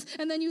make a mess.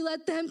 And then you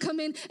let them come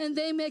in and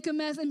they make a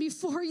mess. And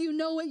before you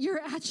know it,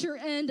 you're at your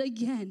end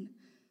again.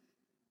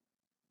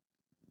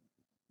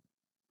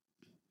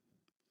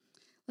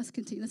 Let's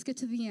continue. Let's get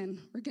to the end.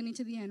 We're getting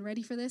to the end.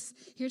 Ready for this?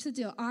 Here's the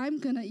deal.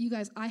 You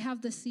guys, I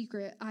have the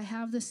secret. I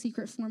have the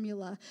secret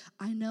formula.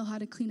 I know how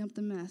to clean up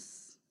the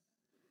mess.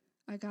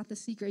 I got the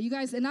secret. You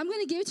guys, and I'm going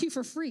to give it to you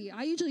for free.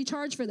 I usually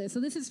charge for this, so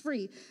this is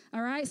free.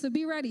 All right? So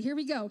be ready. Here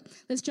we go.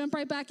 Let's jump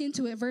right back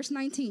into it. Verse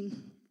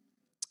 19.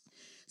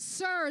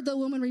 Sir, the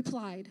woman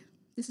replied.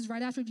 This is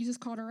right after Jesus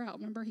called her out.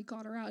 Remember, he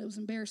called her out. It was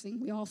embarrassing.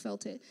 We all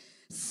felt it.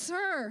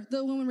 Sir,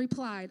 the woman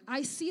replied,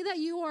 I see that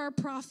you are a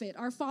prophet.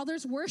 Our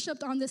fathers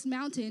worshipped on this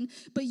mountain,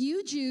 but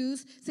you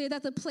Jews say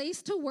that the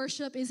place to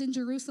worship is in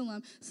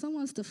Jerusalem.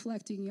 Someone's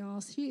deflecting,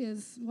 y'all. She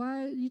is.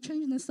 Why are you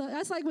changing this up?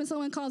 That's like when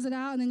someone calls it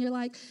out, and then you're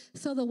like,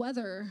 so the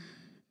weather.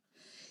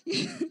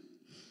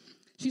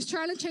 She's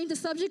trying to change the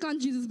subject on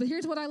Jesus, but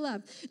here's what I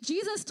love.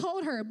 Jesus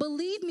told her,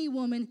 believe me,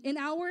 woman, an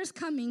hour is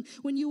coming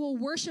when you will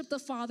worship the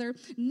Father,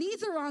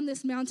 neither on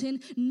this mountain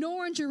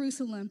nor in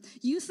Jerusalem.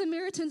 You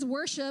Samaritans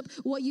worship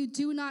what you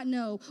do not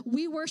know.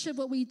 We worship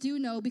what we do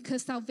know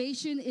because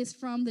salvation is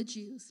from the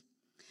Jews.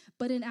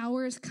 But an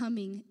hour is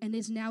coming and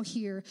is now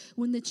here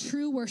when the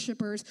true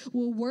worshipers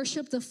will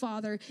worship the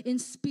Father in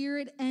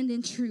spirit and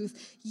in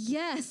truth.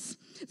 Yes,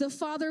 the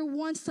Father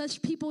wants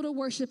such people to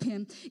worship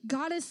him.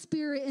 God is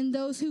spirit, and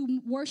those who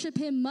worship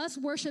him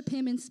must worship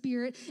him in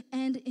spirit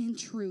and in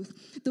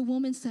truth. The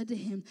woman said to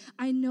him,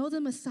 I know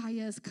the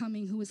Messiah is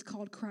coming, who is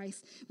called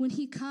Christ. When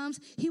he comes,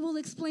 he will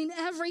explain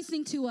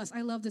everything to us.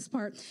 I love this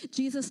part.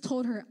 Jesus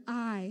told her,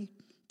 I,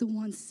 the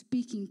one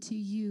speaking to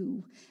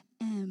you,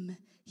 am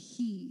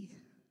he.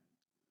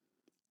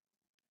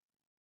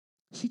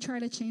 She tried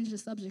to change the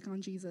subject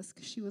on Jesus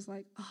because she was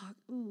like,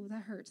 ooh,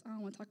 that hurts. I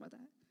don't want to talk about that.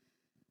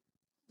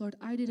 Lord,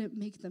 I didn't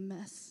make the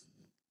mess.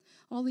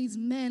 All these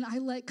men I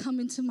let come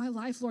into my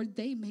life, Lord,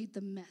 they made the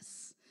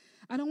mess.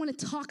 I don't want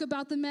to talk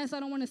about the mess. I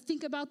don't want to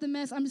think about the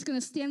mess. I'm just going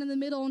to stand in the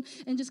middle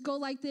and just go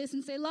like this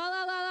and say, la,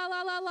 la, la, la,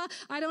 la, la, la.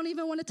 I don't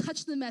even want to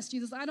touch the mess,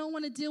 Jesus. I don't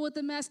want to deal with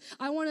the mess.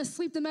 I want to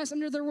sweep the mess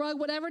under the rug.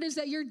 Whatever it is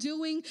that you're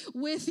doing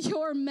with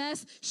your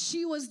mess,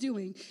 she was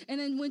doing. And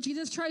then when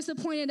Jesus tries to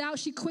point it out,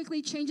 she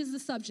quickly changes the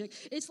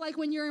subject. It's like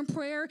when you're in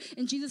prayer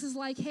and Jesus is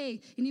like,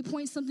 hey, and he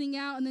points something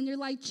out, and then you're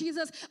like,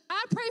 Jesus,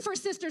 I pray for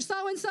sister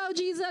so-and-so,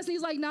 Jesus. And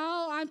he's like,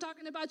 no, I'm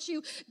talking about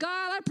you.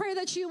 God, I pray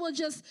that you will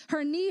just,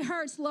 her knee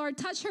hurts, Lord.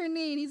 Touch her knee.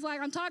 hurting. He's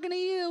like, I'm talking to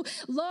you,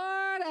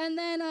 Lord. And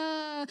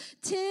then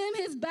Tim,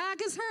 his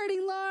back is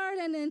hurting, Lord.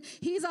 And then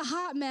he's a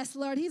hot mess,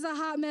 Lord. He's a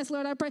hot mess,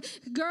 Lord. I pray,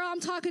 girl, I'm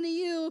talking to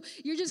you.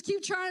 You just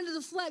keep trying to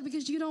deflect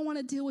because you don't want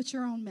to deal with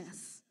your own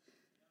mess.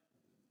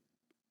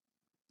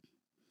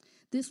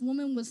 This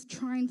woman was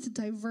trying to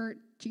divert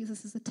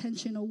Jesus'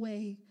 attention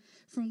away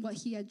from what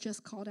he had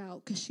just called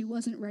out because she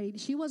wasn't ready.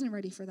 She wasn't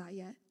ready for that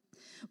yet.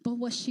 But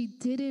what she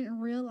didn't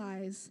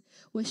realize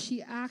was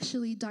she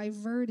actually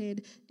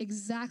diverted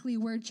exactly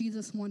where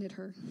Jesus wanted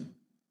her.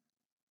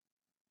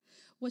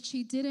 What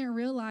she didn't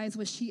realize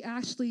was she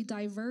actually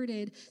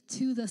diverted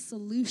to the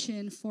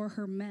solution for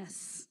her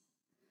mess.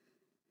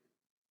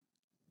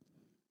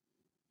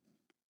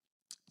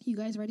 You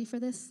guys ready for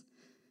this?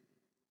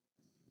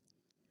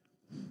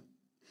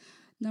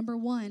 Number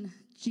one,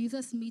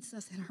 Jesus meets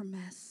us in our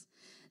mess.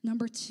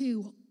 Number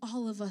two,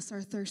 all of us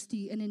are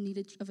thirsty and in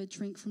need of a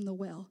drink from the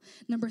well.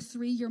 Number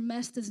three, your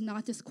mess does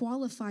not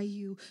disqualify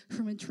you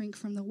from a drink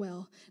from the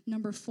well.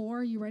 Number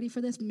four, you ready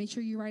for this? Make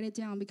sure you write it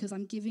down because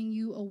I'm giving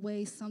you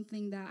away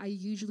something that I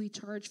usually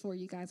charge for,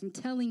 you guys. I'm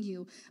telling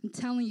you,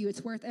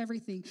 it's worth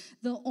everything.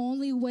 The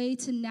only way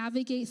to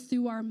navigate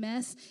through our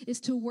mess is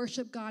to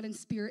worship God in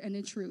spirit and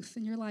in truth.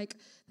 And you're like,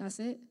 that's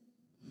it?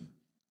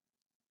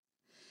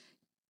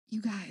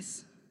 You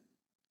guys,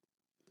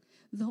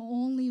 the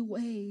only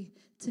way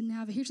to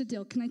navigate, here's the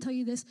deal. Can I tell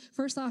you this?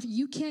 First off,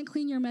 you can't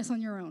clean your mess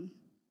on your own.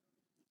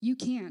 You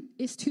can't.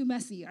 It's too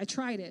messy. I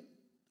tried it.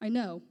 I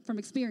know from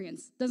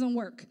experience. Doesn't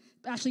work.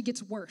 It actually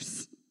gets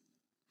worse.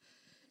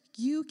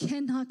 You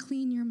cannot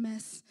clean your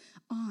mess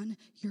on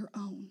your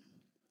own.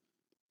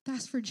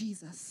 That's for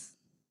Jesus.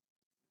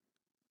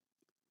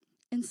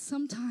 And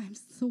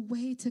sometimes the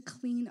way to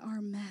clean our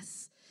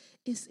mess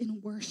is in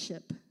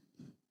worship.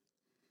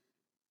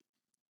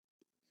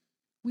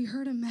 We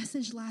heard a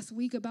message last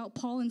week about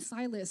Paul and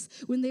Silas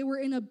when they were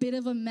in a bit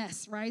of a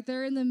mess, right?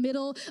 They're in the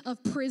middle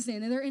of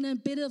prison and they're in a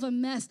bit of a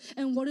mess.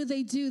 And what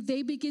do?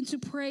 They begin to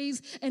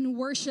praise and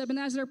worship. And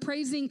as they're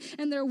praising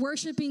and they're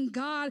worshiping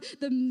God,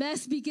 the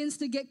mess begins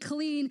to get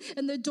clean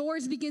and the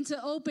doors begin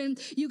to open.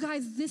 You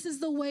guys, this is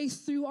the way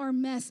through our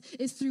mess,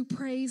 is through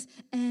praise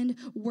and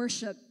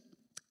worship.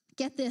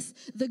 Get this,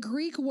 the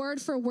Greek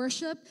word for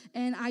worship,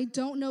 and I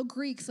don't know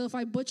Greek, so if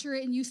I butcher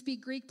it and you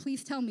speak Greek,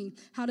 please tell me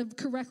how to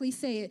correctly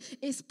say it.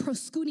 It's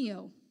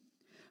proskuneo.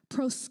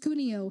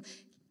 Proskuneo.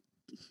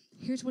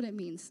 Here's what it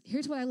means.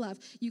 Here's what I love.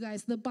 You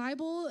guys, the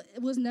Bible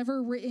was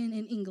never written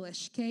in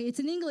English, okay? It's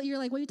in English. You're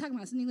like, what are you talking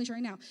about? It's in English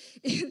right now.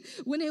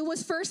 When it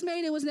was first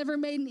made, it was never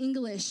made in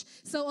English.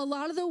 So a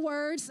lot of the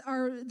words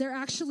they're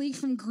actually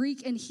from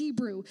Greek and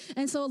Hebrew.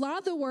 And so a lot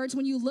of the words,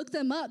 when you look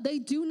them up, they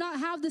do not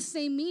have the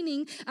same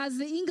meaning as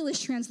the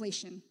English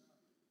translation.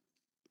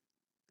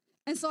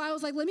 And so I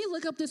was like, let me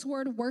look up this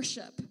word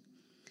worship.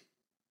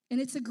 And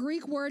it's a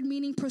Greek word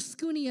meaning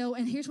proskuneo,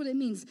 and here's what it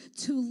means: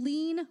 to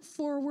lean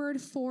forward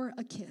for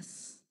a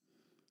kiss.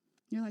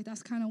 You're like,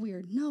 that's kind of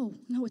weird. No,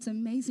 it's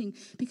amazing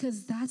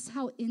because that's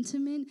how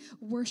intimate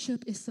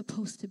worship is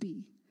supposed to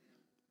be.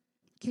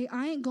 Okay,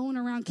 I ain't going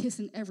around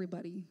kissing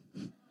everybody.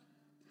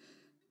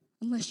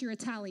 Unless you're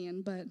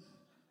Italian, but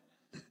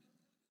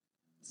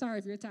sorry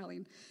if you're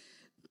Italian.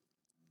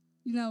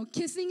 You know,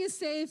 kissing is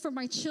saved for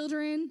my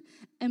children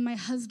and my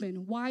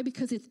husband. Why?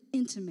 Because it's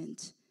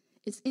intimate.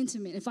 It's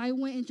intimate. If I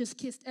went and just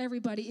kissed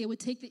everybody, it would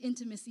take the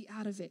intimacy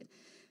out of it.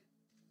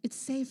 It's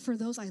saved for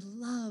those I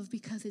love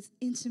because it's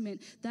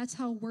intimate. That's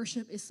how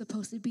worship is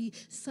supposed to be.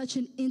 Such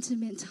an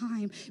intimate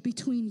time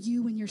between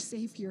you and your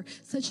Savior.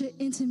 Such an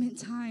intimate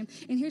time.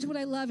 And here's what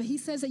I love. He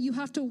says that you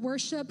have to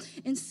worship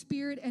in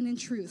spirit and in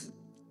truth.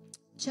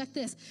 Check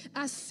this.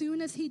 As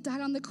soon as he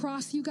died on the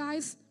cross, you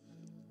guys,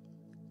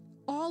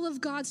 all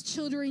of God's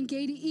children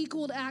gained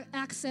equal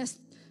access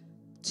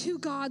to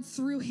God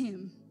through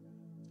him.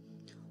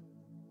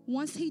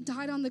 Once he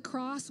died on the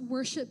cross,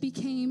 worship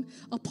became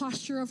a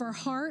posture of our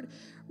heart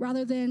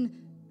rather than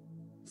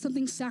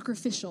something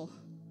sacrificial.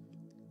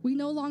 We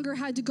no longer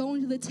had to go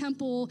into the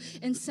temple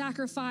and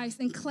sacrifice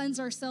and cleanse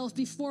ourselves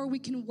before we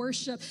can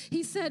worship.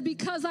 He said,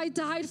 because I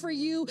died for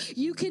you,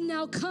 you can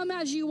now come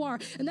as you are.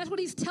 And that's what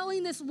he's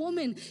telling this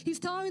woman. He's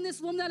telling this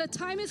woman that a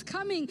time is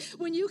coming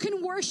when you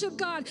can worship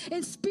God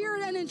in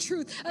spirit and in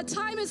truth. A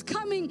time is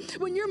coming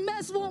when your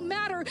mess won't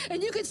matter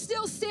and you can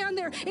still stand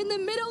there in the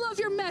middle of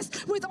your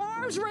mess with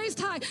arms raised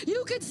high.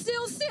 You can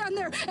still stand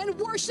there and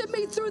worship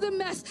me through the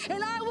mess.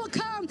 And I will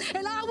come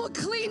and I will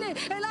clean it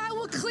and I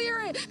will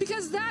clear it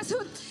because that's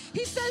what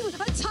he said.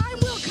 A time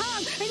will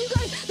come. And you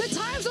guys, the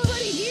time's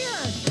already here.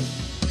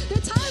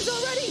 The time's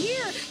already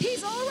here.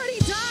 He's already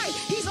died.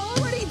 He's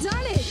already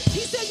done it. He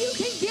said you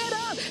can get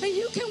up and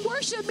you can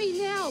worship me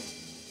now.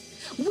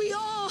 We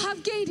all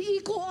have gained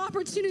equal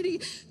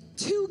opportunity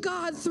to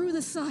God through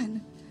the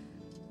Son.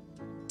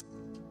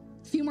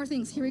 A few more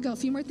things. Here we go. A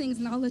few more things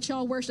and I'll let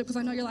y'all worship because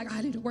I know you're like, I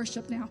need to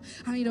worship now.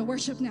 I need to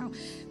worship now.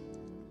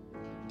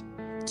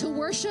 To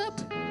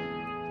worship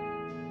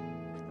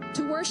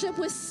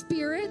with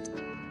spirit.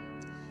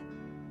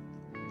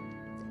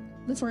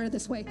 Let's word it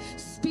this way.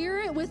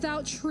 Spirit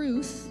without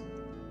truth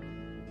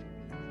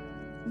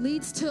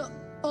leads to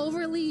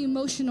overly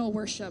emotional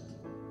worship.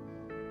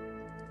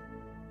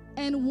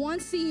 And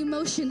once the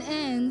emotion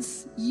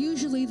ends,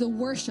 usually the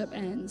worship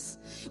ends.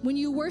 When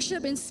you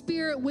worship in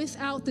spirit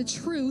without the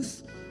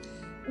truth,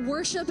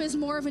 worship is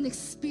more of an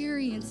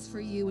experience for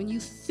you, and you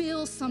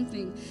feel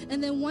something.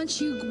 And then once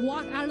you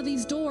walk out of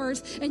these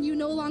doors and you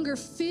no longer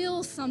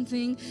feel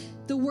something,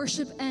 the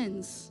worship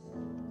ends.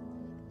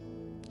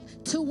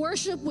 To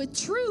worship with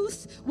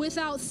truth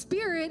without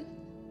spirit,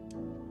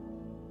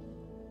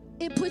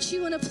 it puts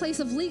you in a place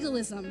of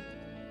legalism.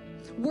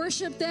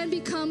 Worship then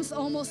becomes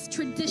almost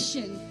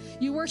tradition.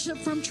 You worship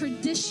from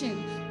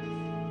tradition.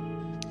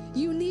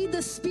 You need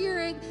the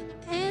spirit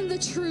and the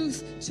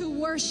truth to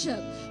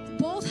worship.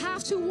 Both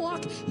have to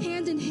walk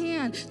hand in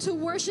hand. To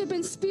worship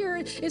in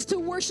spirit is to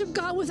worship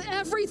God with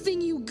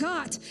everything you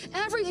got.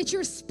 It's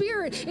your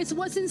spirit. It's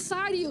what's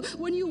inside of you.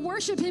 When you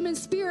worship him in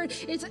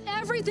spirit, it's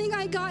everything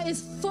I got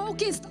is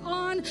focused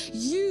on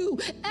you.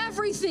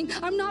 Everything.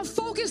 I'm not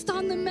focused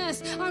on the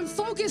mess. I'm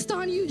focused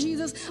on you,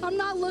 Jesus. I'm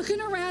not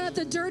looking around at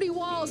the dirty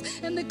walls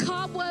and the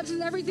cobwebs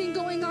and everything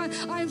going on.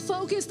 I'm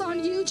focused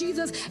on you,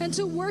 Jesus. And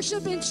to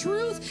worship in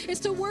truth is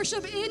to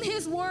worship in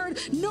his word,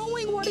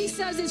 knowing what he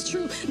says is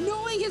true,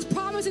 knowing his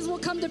promises will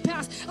come to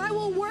pass. I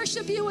will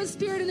worship you in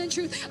spirit and in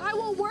truth. I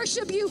will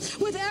worship you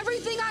with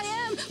everything I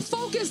am,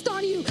 focused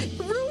on you,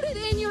 rooted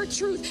in your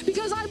truth,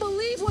 because I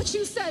believe what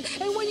you said.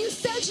 And when you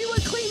said you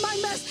would clean my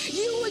mess,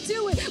 you would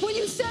do it. When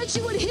you said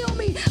you would heal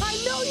me, I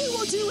know you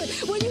will do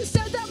it. When you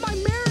said that my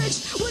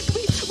marriage would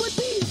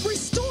be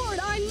restored,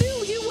 I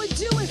knew you would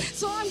do it.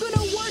 So I'm going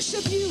to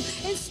worship you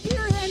in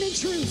spirit and in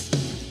truth.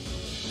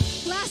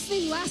 Last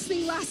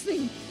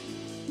thing.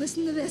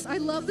 Listen to this. I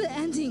love the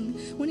ending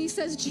when he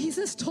says,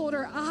 Jesus told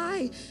her,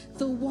 I,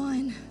 the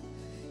one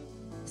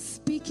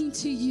speaking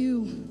to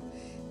you,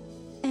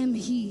 am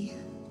he.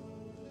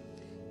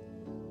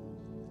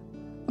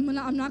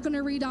 I'm not going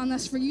to read on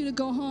this for you to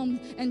go home,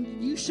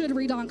 and you should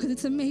read on because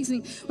it's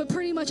amazing. But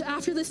pretty much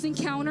after this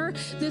encounter,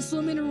 this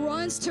woman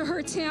runs to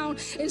her town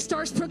and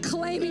starts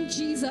proclaiming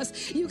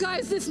Jesus. You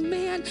guys, this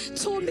man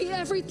told me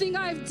everything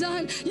I've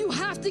done. You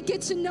have to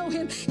get to know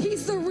him.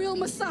 He's the real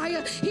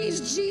Messiah.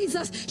 He's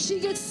Jesus. She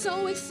gets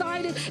so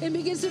excited and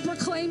begins to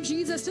proclaim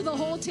Jesus to the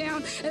whole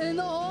town. And then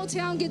the whole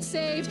town gets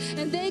saved,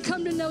 and they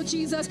come to know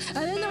Jesus. And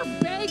then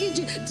they're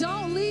begging,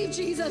 don't leave,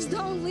 Jesus,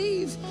 don't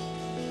leave.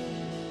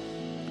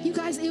 You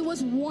guys, it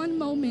was one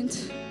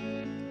moment.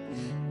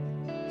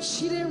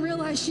 She didn't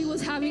realize she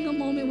was having a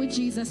moment with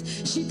Jesus.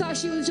 She thought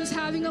she was just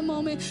having a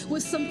moment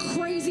with some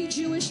crazy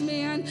Jewish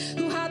man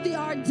who had the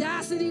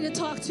audacity to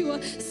talk to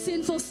a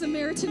sinful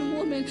Samaritan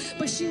woman.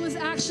 But she was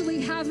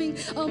actually having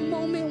a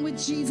moment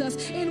with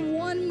Jesus. In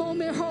one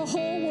moment, her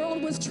whole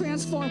world was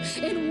transformed.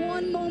 In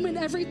one moment,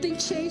 everything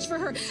changed for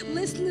her.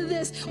 Listen to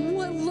this.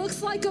 What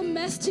looks like a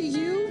mess to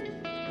you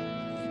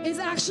is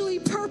actually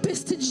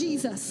purpose to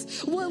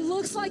Jesus. What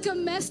looks like a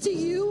mess to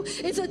you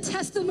is a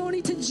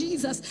testimony to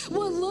Jesus.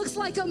 What looks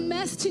like a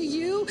mess to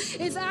you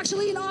is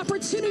actually an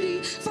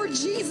opportunity for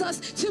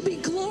Jesus to be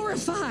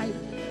glorified.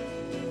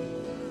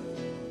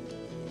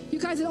 You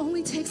guys, it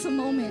only takes a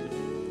moment.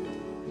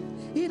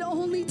 It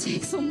only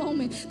takes a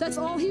moment. That's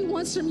all he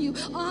wants from you.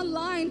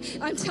 Online,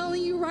 I'm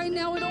telling you right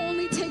now, it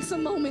only takes a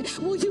moment.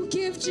 Will you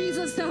give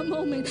Jesus that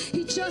moment?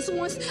 He just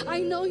wants,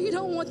 I know you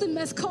don't want the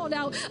mess called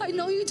out. I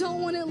know you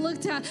don't want it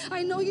looked at.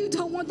 I know you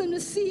don't want them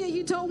to see it.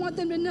 You don't want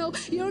them to know.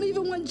 You don't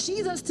even want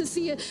Jesus to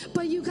see it.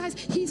 But you guys,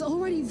 he's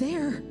already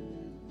there.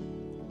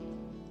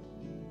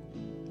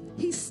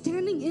 He's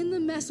standing in the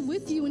mess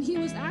with you, and he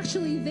was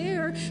actually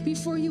there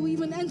before you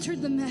even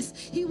entered the mess.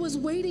 He was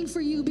waiting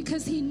for you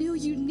because he knew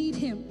you'd need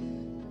him.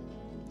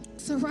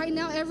 So right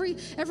now, every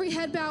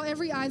head bow,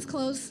 every eyes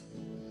closed.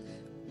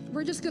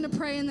 We're just going to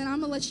pray, and then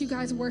I'm going to let you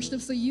guys worship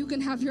so you can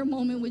have your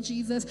moment with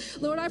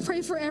Jesus. Lord, I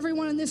pray for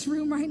everyone in this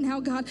room right now,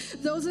 God.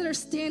 Those that are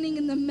standing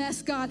in the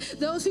mess, God.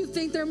 Those who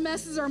think their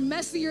messes are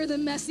messier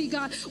than messy,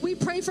 God. We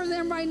pray for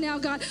them right now,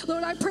 God.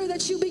 Lord, I pray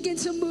that you begin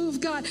to move,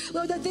 God.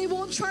 Lord, that they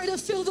won't try to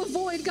fill the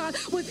void, God,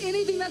 with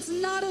anything that's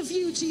not of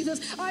you,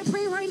 Jesus. I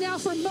pray right now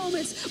for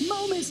moments,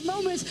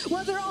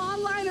 whether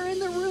online or in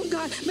the room,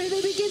 God. May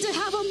they begin to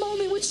have a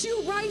moment with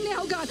you right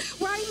now, God.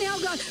 Right now,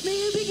 God. May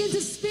you begin to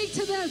speak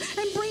to them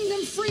and bring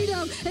them freedom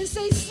and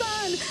say,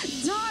 son,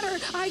 daughter,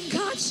 I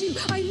got you.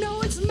 I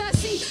know it's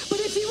messy,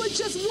 but if you would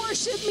just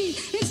worship me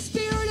in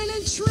spirit and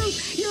in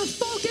truth, your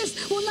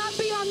focus will not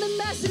be on the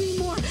mess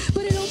anymore,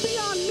 but it'll be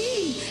on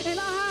me, and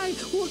I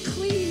will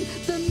clean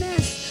the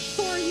mess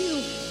for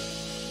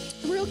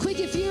you. Real quick,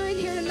 if you're in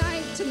here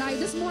tonight,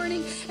 this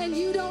morning, and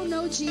you don't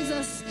know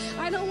Jesus,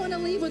 I don't want to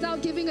leave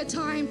without giving a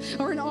time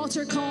or an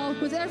altar call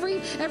with every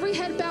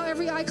head bow,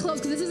 every eye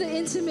closed, because this is an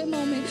intimate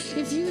moment.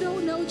 If you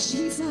don't know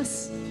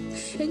Jesus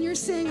and you're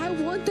saying, I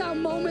want that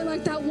moment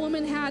like that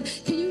woman had,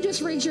 can you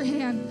just raise your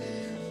hand?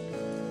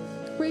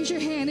 Raise your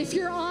hand. If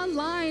you're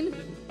online,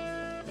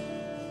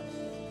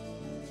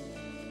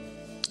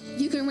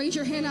 you can raise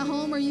your hand at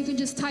home, or you can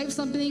just type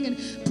something and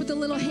put the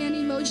little hand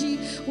emoji,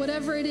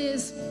 whatever it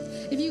is.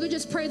 If you could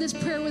just pray this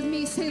prayer with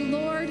me, say,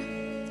 Lord,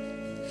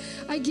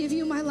 I give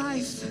you my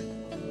life.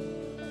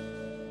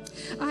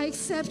 I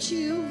accept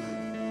you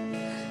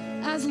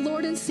as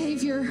Lord and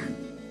Savior.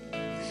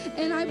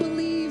 And I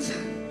believe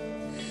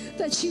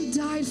that you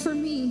died for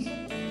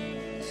me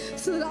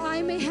so that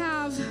I may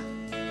have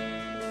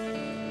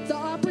the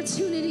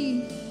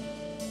opportunity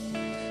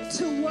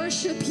to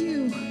worship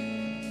you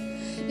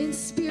in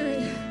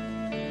spirit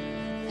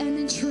and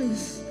in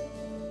truth.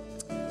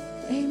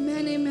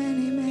 Amen,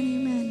 amen, amen.